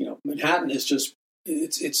 Manhattan is just,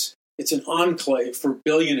 it's an enclave for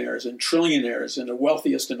billionaires and trillionaires and the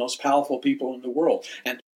wealthiest and most powerful people in the world.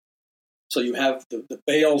 And so you have the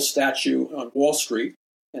Baal statue on Wall Street,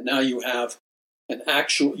 and now you have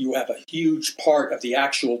a huge part of the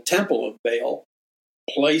actual Temple of Baal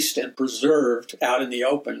placed and preserved out in the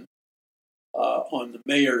open on the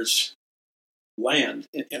mayor's land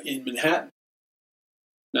in Manhattan.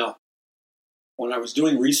 Now, when I was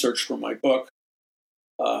doing research for my book,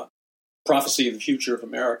 Prophecy of the Future of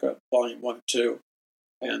America, Volume 1 and 2,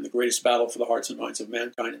 and The Greatest Battle for the Hearts and Minds of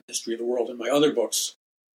Mankind and History of the World, and my other books,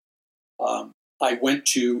 I went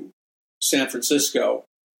to San Francisco,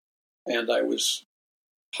 and I was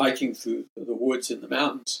hiking through the woods in the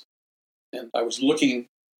mountains, and I was looking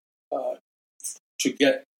to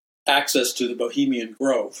get access to the Bohemian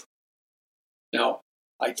Grove. Now,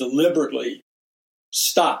 I deliberately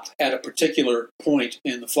stopped at a particular point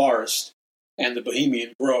in the forest, and the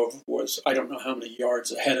Bohemian Grove was, I don't know how many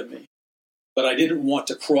yards ahead of me. But I didn't want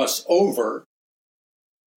to cross over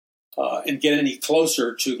and get any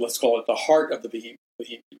closer to, let's call it, the heart of the Bohemian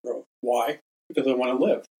Grove. Why? Because I want to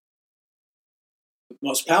live. The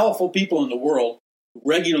most powerful people in the world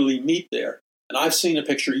regularly meet there. And I've seen a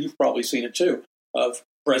picture, you've probably seen it too, of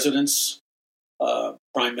presidents,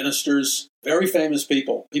 prime ministers, very famous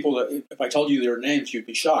people that if I told you their names, you'd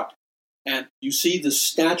be shocked. And you see the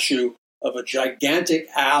statue of a gigantic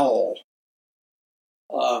owl.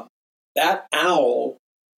 That owl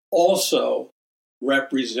also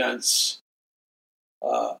represents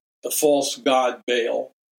the false god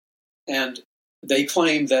Baal. And they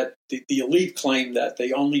claim that, the elite claim that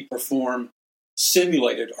they only perform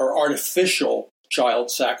simulated or artificial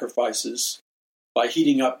child sacrifices by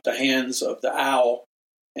heating up the hands of the owl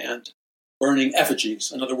and burning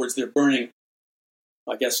effigies. In other words, they're burning,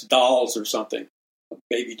 I guess, dolls or something,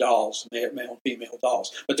 baby dolls, male and female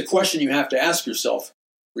dolls. But the question you have to ask yourself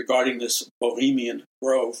regarding this Bohemian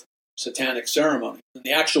Grove satanic ceremony, and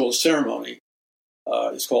the actual ceremony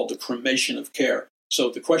is called the cremation of care. So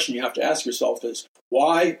the question you have to ask yourself is,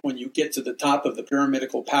 why, when you get to the top of the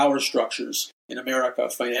pyramidical power structures in America,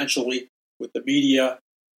 financially, with the media,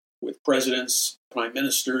 with presidents, prime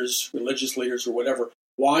ministers, religious leaders, or whatever,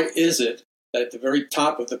 why is it that at the very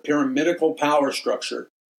top of the pyramidical power structure,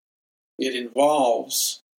 it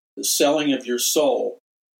involves the selling of your soul,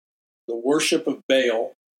 the worship of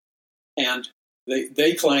Baal, and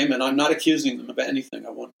they claim, and I'm not accusing them of anything,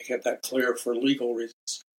 I want to get that clear for legal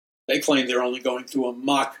reasons, they claim they're only going through a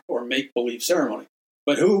mock or make-believe ceremony.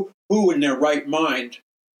 But who in their right mind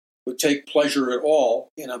would take pleasure at all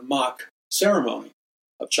in a mock ceremony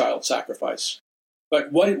of child sacrifice?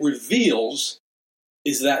 But what it reveals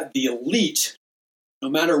is that the elite, no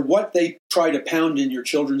matter what they try to pound in your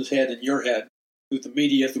children's head and your head, through the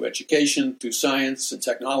media, through education, through science and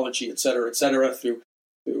technology, et cetera, through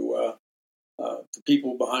the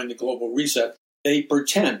people behind the global reset, they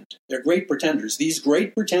pretend. They're great pretenders. These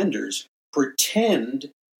great pretenders pretend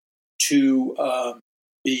to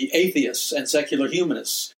be atheists and secular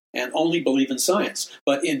humanists and only believe in science.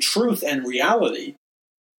 But in truth and reality,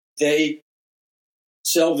 they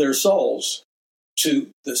sell their souls to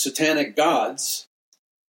the satanic gods,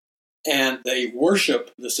 and they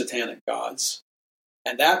worship the satanic gods.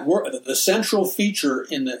 And that the central feature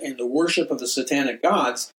in the worship of the satanic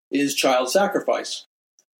gods is child sacrifice.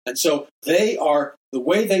 And so they are, the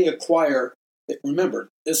way they acquire, remember,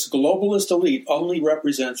 this globalist elite only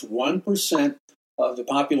represents 1% of the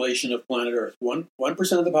population of planet Earth,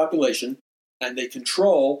 1% of the population, and they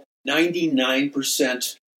control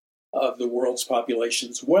 99% of the world's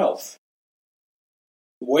population's wealth.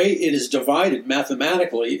 The way it is divided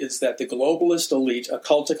mathematically is that the globalist elite,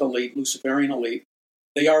 occultic elite, Luciferian elite,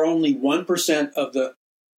 they are only 1% of the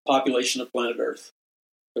population of planet Earth.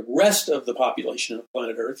 The rest of the population of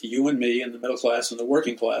planet Earth, you and me and the middle class and the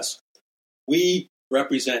working class, we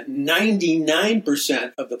represent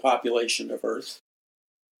 99% of the population of Earth.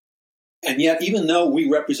 And yet, even though we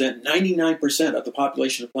represent 99% of the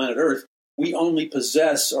population of planet Earth, we only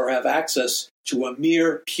possess or have access to a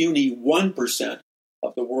mere puny 1%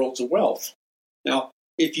 of the world's wealth. Now,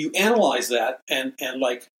 if you analyze that and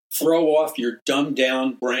like throw off your dumbed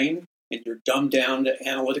down brain and your dumbed down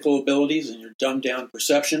analytical abilities and your dumbed down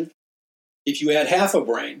perception, if you had half a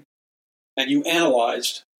brain and you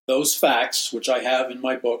analyzed those facts, which I have in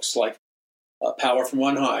my books, like Power from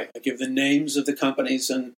On High, I give the names of the companies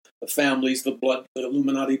and the families, the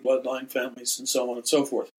Illuminati bloodline families, and so on and so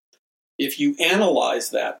forth. If you analyze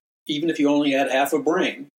that, even if you only had half a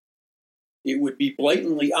brain, it would be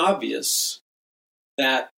blatantly obvious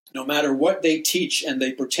that no matter what they teach and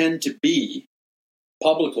they pretend to be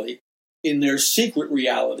publicly, in their secret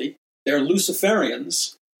reality, they're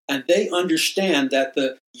Luciferians, and they understand that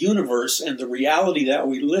the universe and the reality that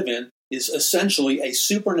we live in is essentially a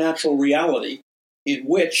supernatural reality in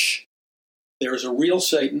which there is a real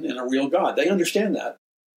Satan and a real God. They understand that.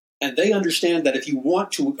 And they understand that if you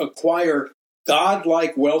want to acquire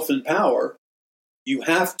God-like wealth and power, you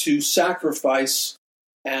have to sacrifice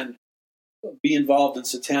and be involved in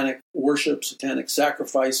satanic worship, satanic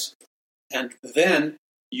sacrifice, and then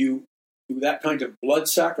you, through that kind of blood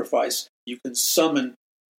sacrifice, you can summon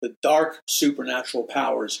the dark supernatural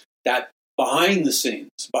powers that behind the scenes,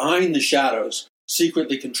 behind the shadows,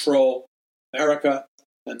 secretly control America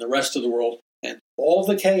and the rest of the world, and all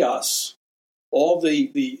the chaos, all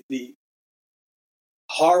the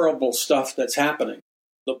horrible stuff that's happening,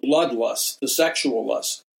 the bloodlust, the sexual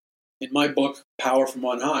lust. In my book, Power from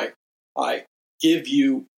On High, I give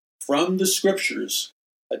you from the scriptures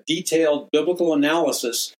a detailed biblical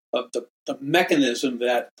analysis of the mechanism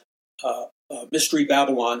that Mystery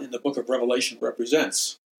Babylon in the book of Revelation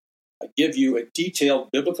represents. I give you a detailed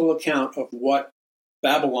biblical account of what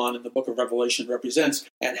Babylon in the book of Revelation represents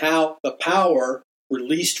and how the power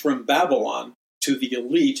released from Babylon to the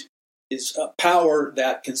elite is a power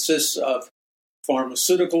that consists of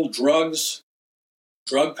pharmaceutical drugs,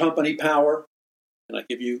 drug company power, and I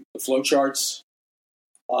give you the flowcharts,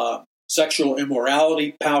 sexual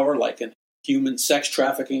immorality power, like in human sex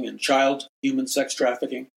trafficking and child human sex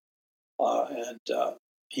trafficking, and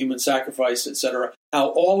human sacrifice, etc. How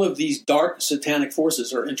all of these dark satanic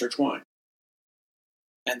forces are intertwined.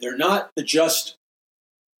 And they're not just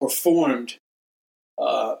performed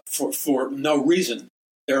for no reason.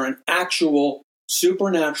 They're an actual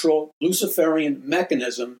supernatural Luciferian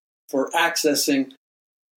mechanism for accessing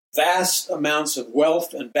vast amounts of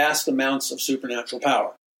wealth and vast amounts of supernatural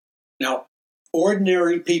power. Now,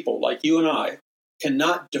 ordinary people like you and I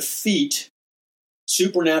cannot defeat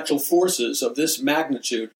supernatural forces of this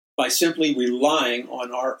magnitude by simply relying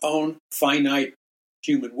on our own finite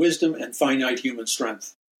human wisdom and finite human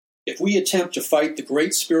strength. If we attempt to fight the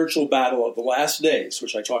great spiritual battle of the last days,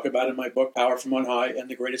 which I talk about in my book, Power from On High and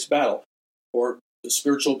the Greatest Battle, or the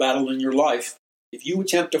spiritual battle in your life, if you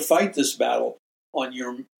attempt to fight this battle on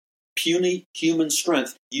your puny human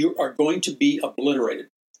strength, you are going to be obliterated.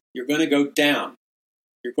 You're going to go down.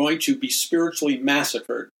 You're going to be spiritually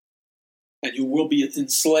massacred. And you will be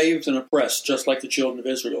enslaved and oppressed, just like the children of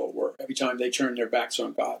Israel were every time they turned their backs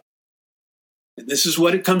on God. And this is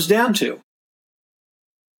what it comes down to.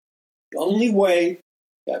 The only way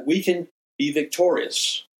that we can be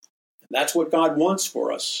victorious, and that's what God wants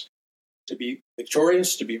for us, to be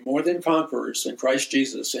victorious, to be more than conquerors in Christ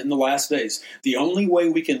Jesus in the last days. The only way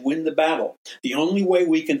we can win the battle, the only way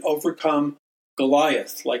we can overcome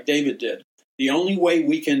Goliath like David did, the only way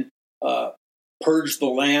we can purge the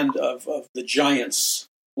land of the giants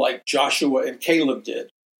like Joshua and Caleb did,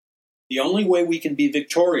 the only way we can be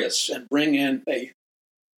victorious and bring in a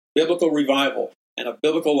biblical revival and a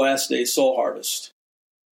biblical last day soul harvest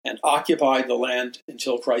and occupy the land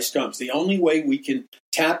until Christ comes. The only way we can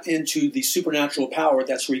tap into the supernatural power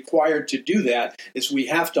that's required to do that is we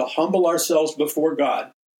have to humble ourselves before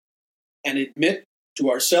God and admit to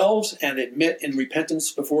ourselves and admit in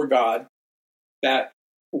repentance before God that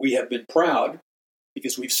we have been proud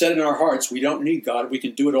because we've said in our hearts we don't need God. We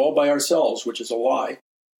can do it all by ourselves, which is a lie.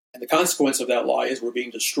 And the consequence of that lie is we're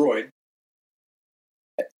being destroyed.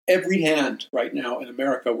 At every hand right now in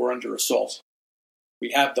America, we're under assault.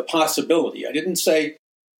 We have the possibility. I didn't say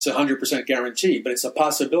it's a 100% guarantee, but it's a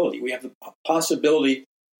possibility. We have the possibility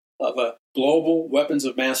of a global weapons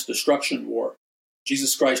of mass destruction war.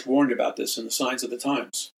 Jesus Christ warned about this in the Signs of the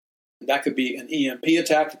Times. And that could be an EMP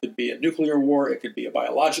attack, it could be a nuclear war, it could be a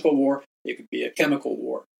biological war, it could be a chemical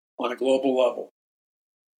war on a global level.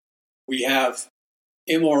 We have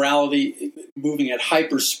immorality moving at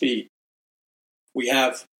hyperspeed. We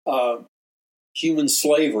have human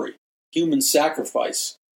slavery, human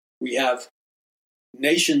sacrifice. We have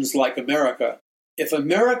nations like America. If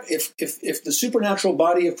the supernatural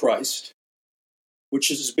body of Christ, which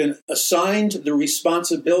has been assigned the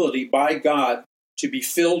responsibility by God to be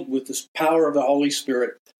filled with the power of the Holy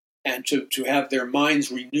Spirit and to have their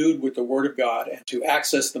minds renewed with the Word of God and to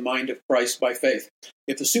access the mind of Christ by faith,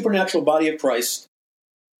 if the supernatural body of Christ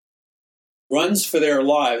runs for their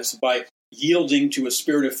lives by yielding to a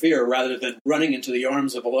spirit of fear rather than running into the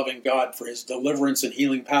arms of a loving God for his deliverance and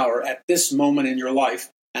healing power at this moment in your life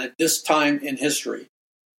and at this time in history,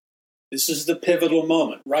 this is the pivotal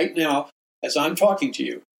moment. Right now, as I'm talking to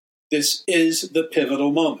you, this is the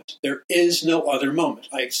pivotal moment. There is no other moment.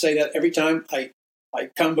 I say that every time I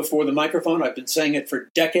come before the microphone. I've been saying it for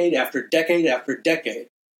decade after decade after decade.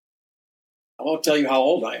 I won't tell you how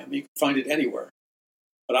old I am. You can find it anywhere.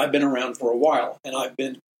 But I've been around for a while, and I've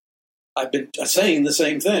been saying the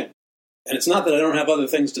same thing. And it's not that I don't have other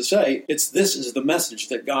things to say. This is the message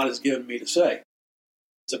that God has given me to say.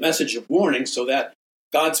 It's a message of warning so that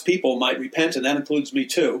God's people might repent, and that includes me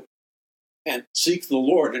too, and seek the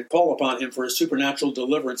Lord and call upon him for his supernatural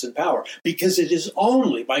deliverance and power. Because it is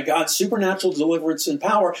only by God's supernatural deliverance and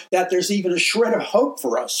power that there's even a shred of hope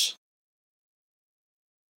for us.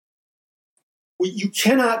 You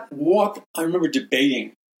cannot walk. I remember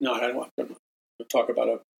debating. No, I don't want to talk about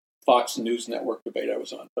a Fox News Network debate I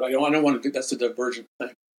was on, but I don't want to do. That's a divergent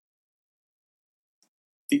thing.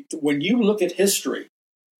 When you look at history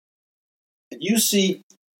and you see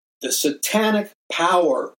the satanic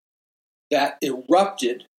power that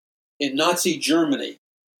erupted in Nazi Germany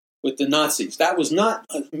with the Nazis, that was not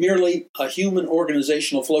merely a human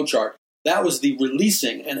organizational flowchart. That was the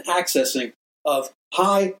releasing and accessing of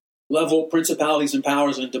high-level principalities and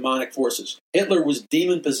powers and demonic forces. Hitler was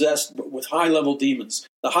demon-possessed with high-level demons.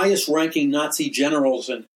 The highest-ranking Nazi generals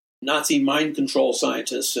and Nazi mind control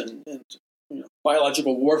scientists and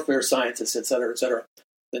biological warfare scientists, et cetera, et cetera.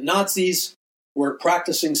 The Nazis were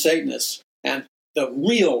practicing Satanists, and the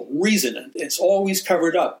real reason, and it's always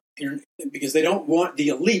covered up, because the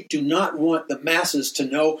elite do not want the masses to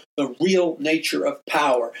know the real nature of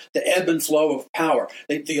power, the ebb and flow of power.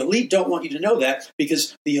 The elite don't want you to know that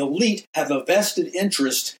because the elite have a vested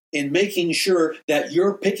interest in making sure that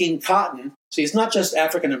you're picking cotton. See, it's not just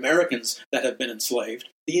African Americans that have been enslaved.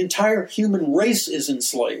 The entire human race is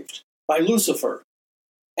enslaved by Lucifer.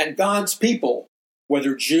 And God's people,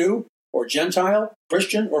 whether Jew or Gentile,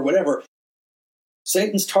 Christian or whatever,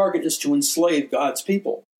 Satan's target is to enslave God's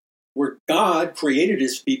people, where God created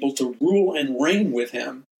his people to rule and reign with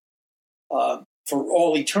him for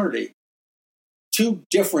all eternity. Two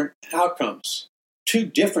different outcomes, two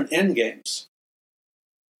different end games.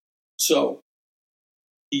 So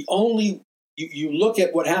you look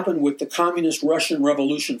at what happened with the communist Russian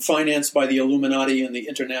Revolution financed by the Illuminati and the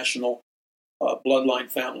international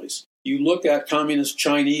bloodline families. You look at communist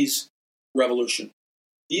Chinese revolution.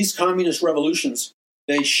 These communist revolutions,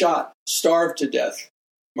 they shot, starved to death,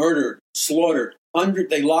 murdered, slaughtered.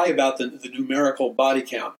 They lie about the numerical body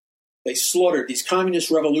count. They slaughtered these communist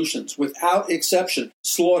revolutions, without exception,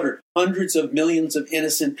 slaughtered hundreds of millions of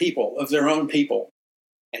innocent people, of their own people.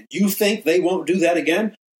 And you think they won't do that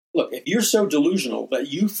again? Look, if you're so delusional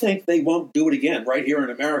that you think they won't do it again right here in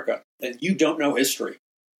America, then you don't know history.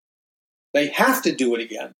 They have to do it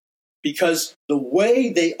again. Because the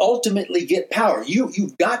way they ultimately get power,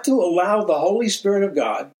 you've got to allow the Holy Spirit of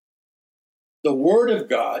God, the Word of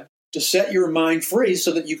God, to set your mind free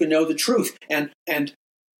so that you can know the truth and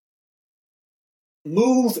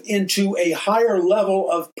move into a higher level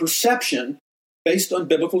of perception based on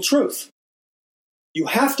biblical truth. You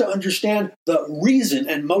have to understand the reason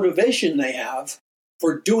and motivation they have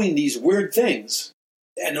for doing these weird things,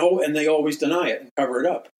 and they always deny it and cover it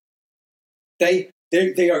up.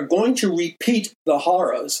 They are going to repeat the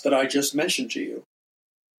horrors that I just mentioned to you.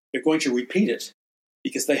 They're going to repeat it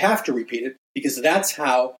because they have to repeat it, because that's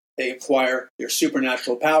how they acquire their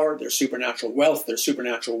supernatural power, their supernatural wealth, their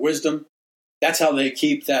supernatural wisdom. That's how they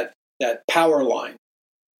keep that power line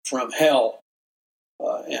from hell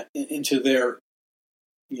into their,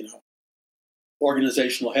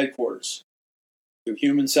 organizational headquarters, through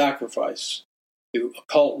human sacrifice, through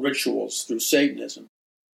occult rituals, through Satanism,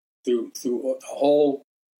 through a whole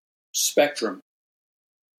spectrum.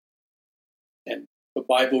 And the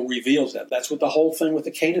Bible reveals that. That's what the whole thing with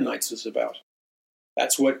the Canaanites is about.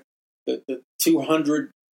 That's what the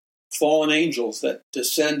 200 fallen angels that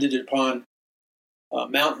descended upon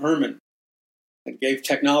Mount Hermon and gave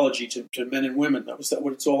technology to men and women. That was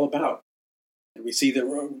what it's all about. And we see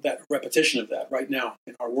that repetition of that right now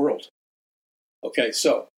in our world. Okay,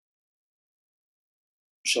 so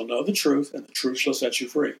you shall know the truth, and the truth shall set you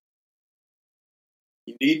free.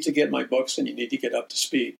 You need to get my books, and you need to get up to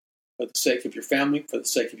speed for the sake of your family, for the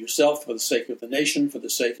sake of yourself, for the sake of the nation, for the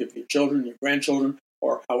sake of your children, your grandchildren,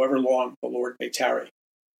 or however long the Lord may tarry.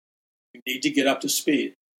 You need to get up to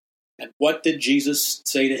speed. And what did Jesus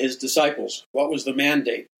say to his disciples? What was the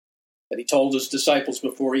mandate that he told his disciples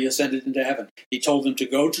before he ascended into heaven? He told them to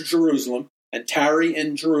go to Jerusalem and tarry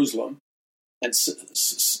in Jerusalem and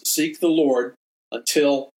seek the Lord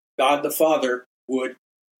until God the Father would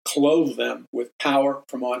clothe them with power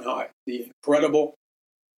from on high, the incredible,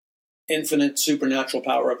 infinite, supernatural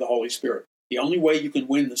power of the Holy Spirit. The only way you can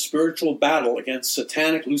win the spiritual battle against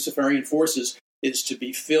satanic Luciferian forces is to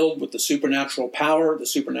be filled with the supernatural power, the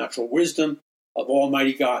supernatural wisdom of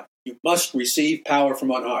Almighty God. You must receive power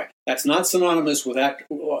from on high. That's not synonymous with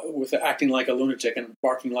acting like a lunatic and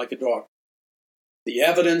barking like a dog. The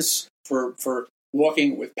evidence for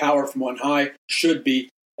walking with power from on high should be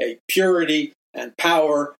a purity and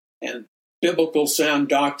power and biblical sound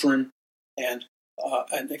doctrine and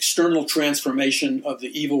an external transformation of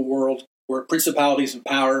the evil world where principalities and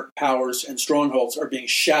powers and strongholds are being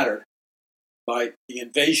shattered by the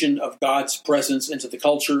invasion of God's presence into the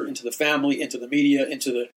culture, into the family, into the media,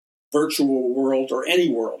 into the virtual world or any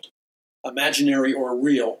world, imaginary or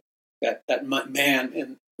real, that man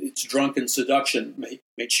in its drunken seduction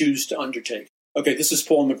may choose to undertake. Okay, this is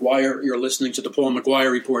Paul McGUIRE. You're listening to the Paul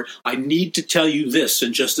McGUIRE Report. I need to tell you this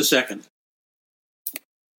in just a second.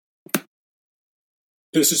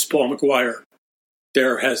 This is Paul McGUIRE.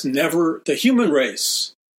 The human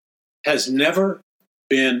race has never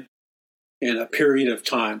been in a period of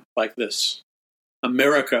time like this.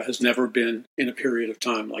 America has never been in a period of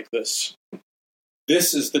time like this.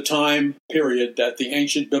 This is the time period that the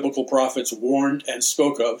ancient biblical prophets warned and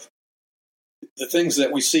spoke of. The things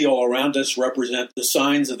that we see all around us represent the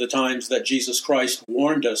signs of the times that Jesus Christ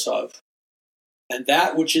warned us of. And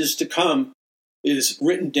that which is to come is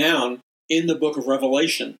written down in the book of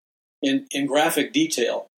Revelation in graphic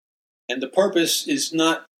detail. And the purpose is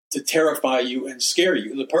not to terrify you and scare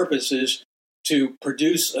you. The purpose is to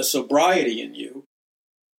produce a sobriety in you,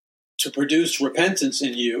 to produce repentance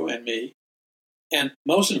in you and me. And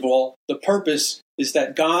most of all, the purpose is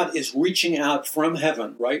that God is reaching out from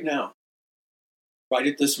heaven right now. Right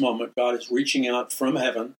at this moment, God is reaching out from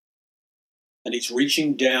heaven, and he's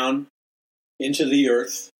reaching down into the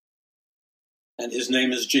earth, and his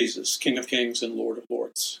name is Jesus, King of Kings and Lord of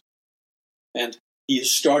Lords. And he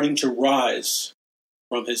is starting to rise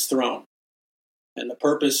from his throne. And the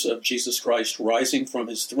purpose of Jesus Christ rising from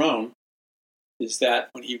his throne is that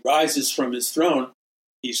when he rises from his throne,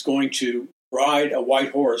 he's going to ride a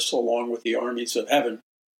white horse along with the armies of heaven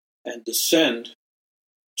and descend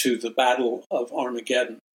to the battle of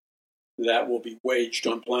Armageddon that will be waged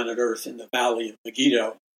on planet Earth in the valley of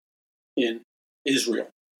Megiddo in Israel.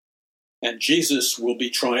 And Jesus will be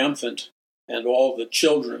triumphant, and all the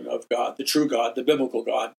children of God, the true God, the biblical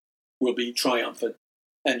God, will be triumphant.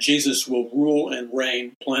 And Jesus will rule and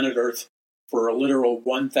reign planet Earth for a literal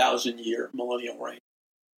 1,000-year millennial reign.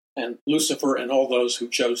 And Lucifer and all those who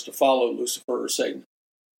chose to follow Lucifer or Satan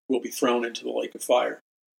will be thrown into the lake of fire.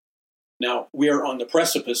 Now, we are on the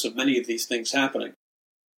precipice of many of these things happening.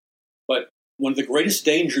 But one of the greatest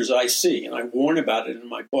dangers I see, and I warn about it in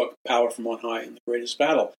my book, Power from on High and the Greatest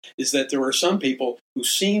Battle, is that there are some people who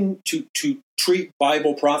seem to treat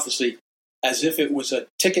Bible prophecy as if it was a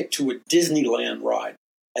ticket to a Disneyland ride,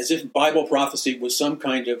 as if Bible prophecy was some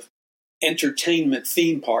kind of entertainment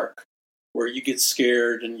theme park where you get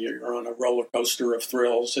scared and you're on a roller coaster of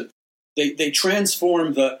thrills. And they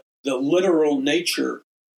transform the literal nature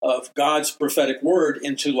of God's prophetic word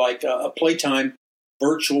into like a playtime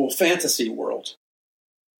virtual fantasy world.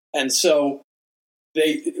 And so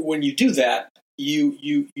when you do that,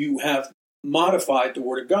 you have modified the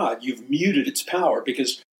word of God. You've muted its power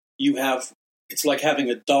because it's like having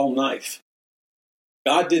a dull knife.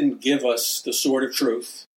 God didn't give us the sword of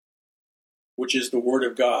truth, which is the word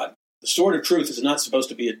of God. The sword of truth is not supposed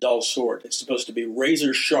to be a dull sword. It's supposed to be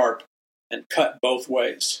razor sharp and cut both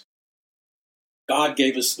ways. God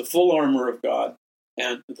gave us the full armor of God,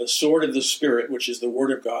 and the sword of the Spirit, which is the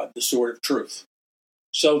Word of God, the sword of truth,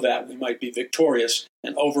 so that we might be victorious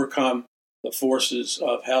and overcome the forces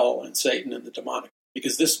of hell and Satan and the demonic.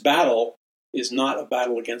 Because this battle is not a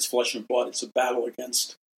battle against flesh and blood. It's a battle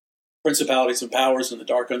against principalities and powers and the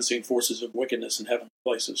dark unseen forces of wickedness in heavenly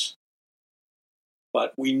places.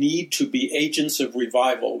 But we need to be agents of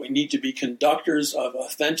revival. We need to be conductors of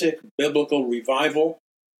authentic biblical revival,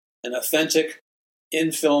 an authentic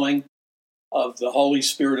infilling of the Holy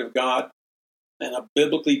Spirit of God, and a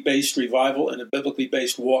biblically based revival and a biblically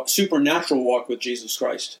based walk, supernatural walk with Jesus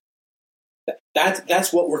Christ.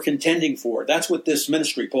 That's what we're contending for. That's what this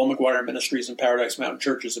ministry, Paul McGUIRE Ministries and Paradise Mountain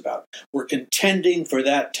Church, is about. We're contending for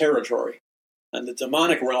that territory. And the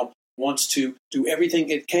demonic realm wants to do everything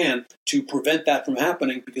it can to prevent that from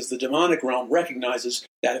happening, because the demonic realm recognizes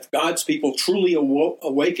that if God's people truly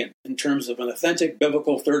awaken in terms of an authentic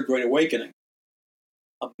biblical third great awakening,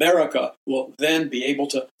 America will then be able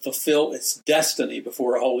to fulfill its destiny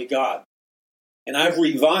before a holy God. And I've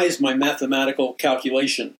revised my mathematical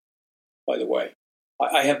calculation, by the way.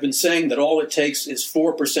 I have been saying that all it takes is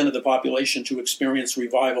 4% of the population to experience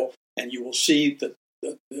revival, and you will see the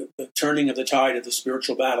turning of the tide of the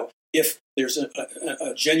spiritual battle if there's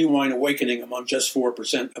a genuine awakening among just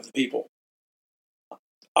 4% of the people.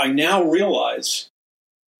 I now realize,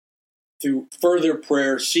 through further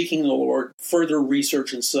prayer, seeking the Lord, further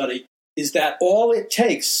research and study, is that all it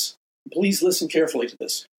takes, please listen carefully to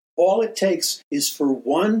this, all it takes is for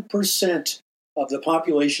 1% of the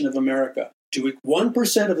population of America,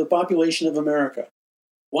 1% of the population of America,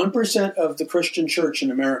 1% of the Christian church in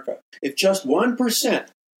America, if just 1%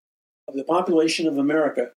 of the population of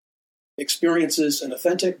America experiences an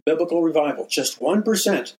authentic biblical revival, just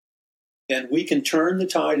 1%, then we can turn the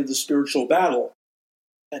tide of the spiritual battle,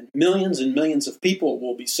 and millions of people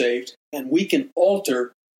will be saved, and we can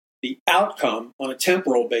alter the outcome on a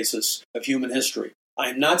temporal basis of human history. I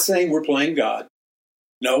am not saying we're playing God.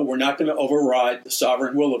 No, we're not going to override the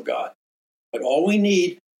sovereign will of God. But all we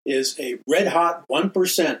need is a red-hot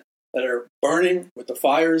 1% that are burning with the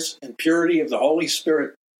fires and purity of the Holy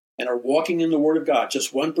Spirit and are walking in the Word of God,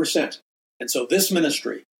 just 1%. And so this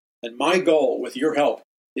ministry, and my goal with your help,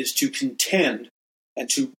 is to contend and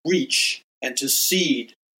to reach and to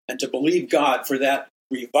seed and to believe God for that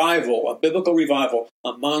revival, a biblical revival,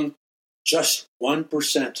 among just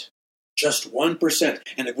 1%. Just 1%.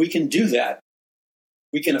 And if we can do that,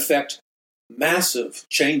 we can affect massive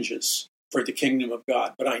changes for the kingdom of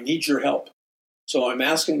God. But I need your help. So I'm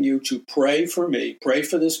asking you to pray for me, pray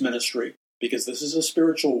for this ministry, because this is a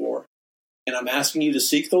spiritual war. And I'm asking you to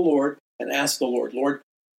seek the Lord and ask the Lord, Lord,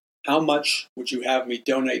 how much would you have me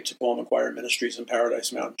donate to Paul McGUIRE Ministries and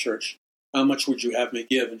Paradise Mountain Church? How much would you have me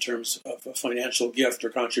give in terms of a financial gift or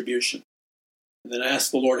contribution? And then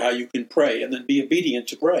ask the Lord how you can pray, and then be obedient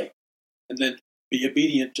to pray. And then be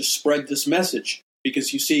obedient to spread this message.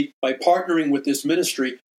 Because you see, by partnering with this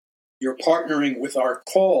ministry, you're partnering with our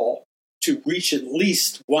call to reach at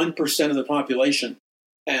least 1% of the population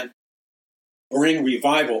and bring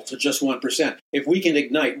revival to just 1%. If we can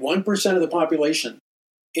ignite 1% of the population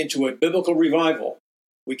into a biblical revival,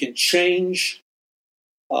 we can change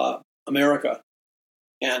America,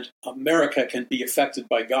 and America can be affected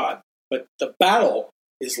by God. But the battle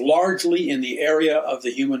is largely in the area of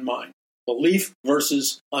the human mind, belief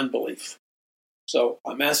versus unbelief. So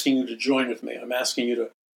I'm asking you to join with me. I'm asking you to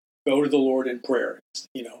go to the Lord in prayer.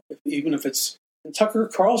 You know, even if it's, and Tucker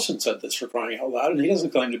Carlson said this, for crying out loud, and he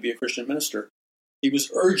doesn't claim to be a Christian minister. He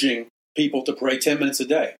was urging people to pray 10 minutes a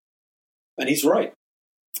day. And he's right.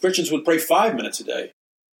 If Christians would pray 5 minutes a day,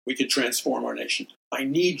 we could transform our nation. I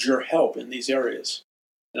need your help in these areas.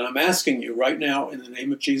 And I'm asking you right now, in the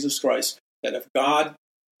name of Jesus Christ, that if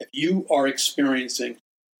you are experiencing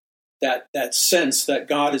that sense that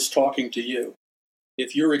God is talking to you,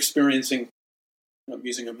 if you're experiencing, I'm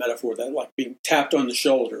using a metaphor, that like being tapped on the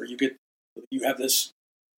shoulder, you have this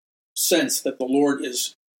sense that the Lord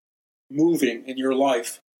is moving in your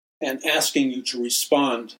life and asking you to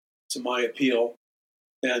respond to my appeal,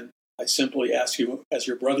 then I simply ask you, as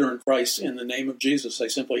your brother in Christ, in the name of Jesus, I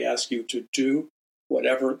simply ask you to do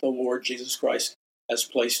whatever the Lord Jesus Christ has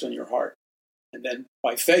placed on your heart. And then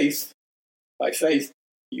by faith,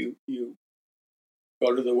 you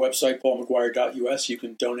go to the website, paulmcguire.us. You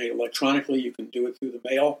can donate electronically. You can do it through the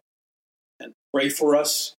mail, and pray for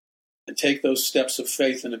us and take those steps of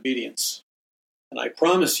faith and obedience. And I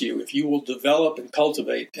promise you, if you will develop and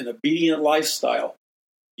cultivate an obedient lifestyle,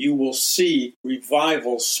 you will see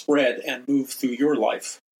revival spread and move through your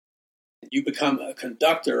life. You become a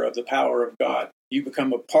conductor of the power of God. You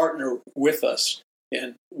become a partner with us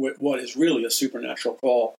in what is really a supernatural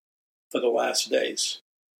call for the last days.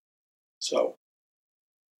 So,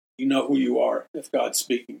 you know who you are if God's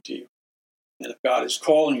speaking to you. And if God is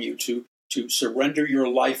calling you to surrender your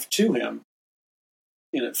life to Him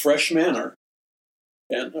in a fresh manner,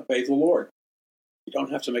 then obey the Lord. You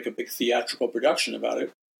don't have to make a big theatrical production about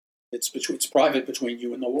it. It's private between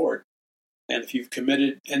you and the Lord. And if you've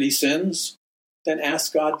committed any sins, then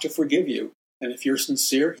ask God to forgive you. And if you're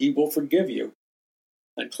sincere, He will forgive you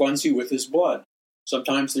and cleanse you with His blood.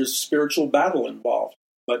 Sometimes there's spiritual battle involved.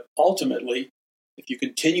 But ultimately, if you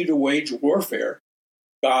continue to wage warfare,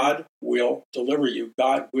 God will deliver you.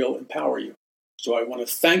 God will empower you. So I want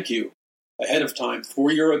to thank you ahead of time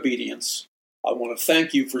for your obedience. I want to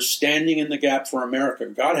thank you for standing in the gap for America.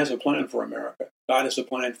 God has a plan for America. God has a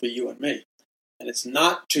plan for you and me. And it's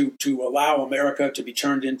not to allow America to be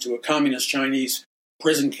turned into a communist Chinese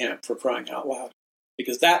prison camp, for crying out loud.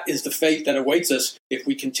 Because that is the fate that awaits us if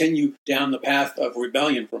we continue down the path of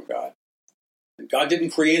rebellion from God. And God didn't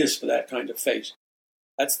create us for that kind of fate.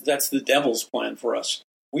 That's the devil's plan for us.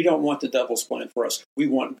 We don't want the devil's plan for us. We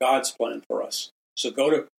want God's plan for us. So go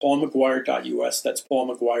to paulmcguire.us, that's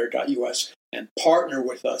paulmcguire.us, and partner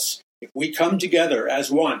with us. If we come together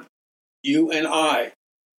as one, you and I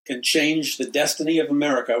can change the destiny of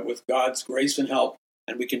America with God's grace and help,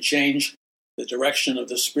 and we can change the direction of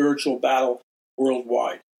the spiritual battle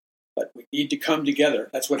worldwide. But we need to come together.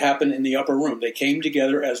 That's what happened in the upper room. They came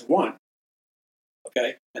together as one.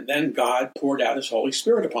 Okay? And then God poured out His Holy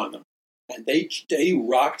Spirit upon them. And they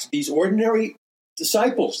rocked these ordinary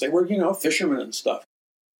disciples. They were, fishermen and stuff.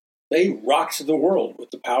 They rocked the world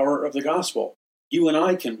with the power of the gospel. You and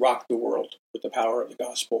I can rock the world with the power of the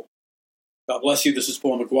gospel. God bless you. This is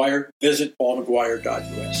Paul McGUIRE. Visit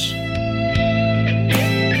paulmcguire.us.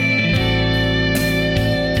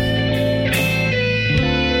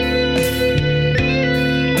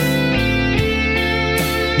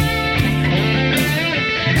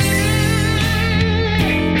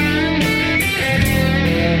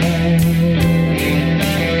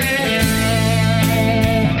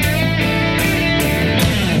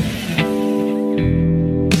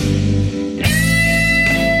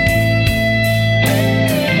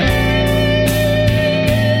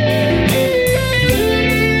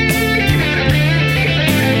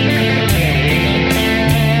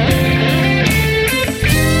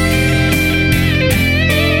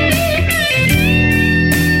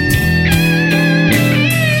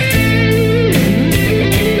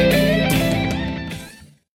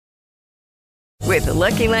 With the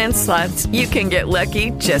Lucky Land Slots, you can get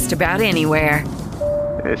lucky just about anywhere.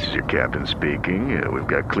 This is your captain speaking. We've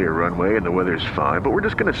got clear runway and the weather's fine, but we're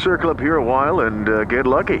just going to circle up here a while and get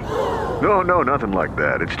lucky. No, nothing like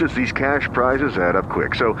that. It's just these cash prizes add up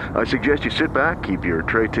quick. So I suggest you sit back, keep your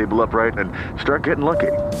tray table upright, and start getting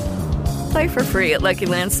lucky. Play for free at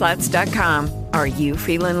LuckyLandSlots.com. Are you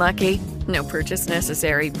feeling lucky? No purchase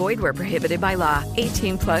necessary. Void where prohibited by law.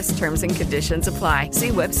 18+ terms and conditions apply. See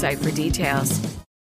website for details.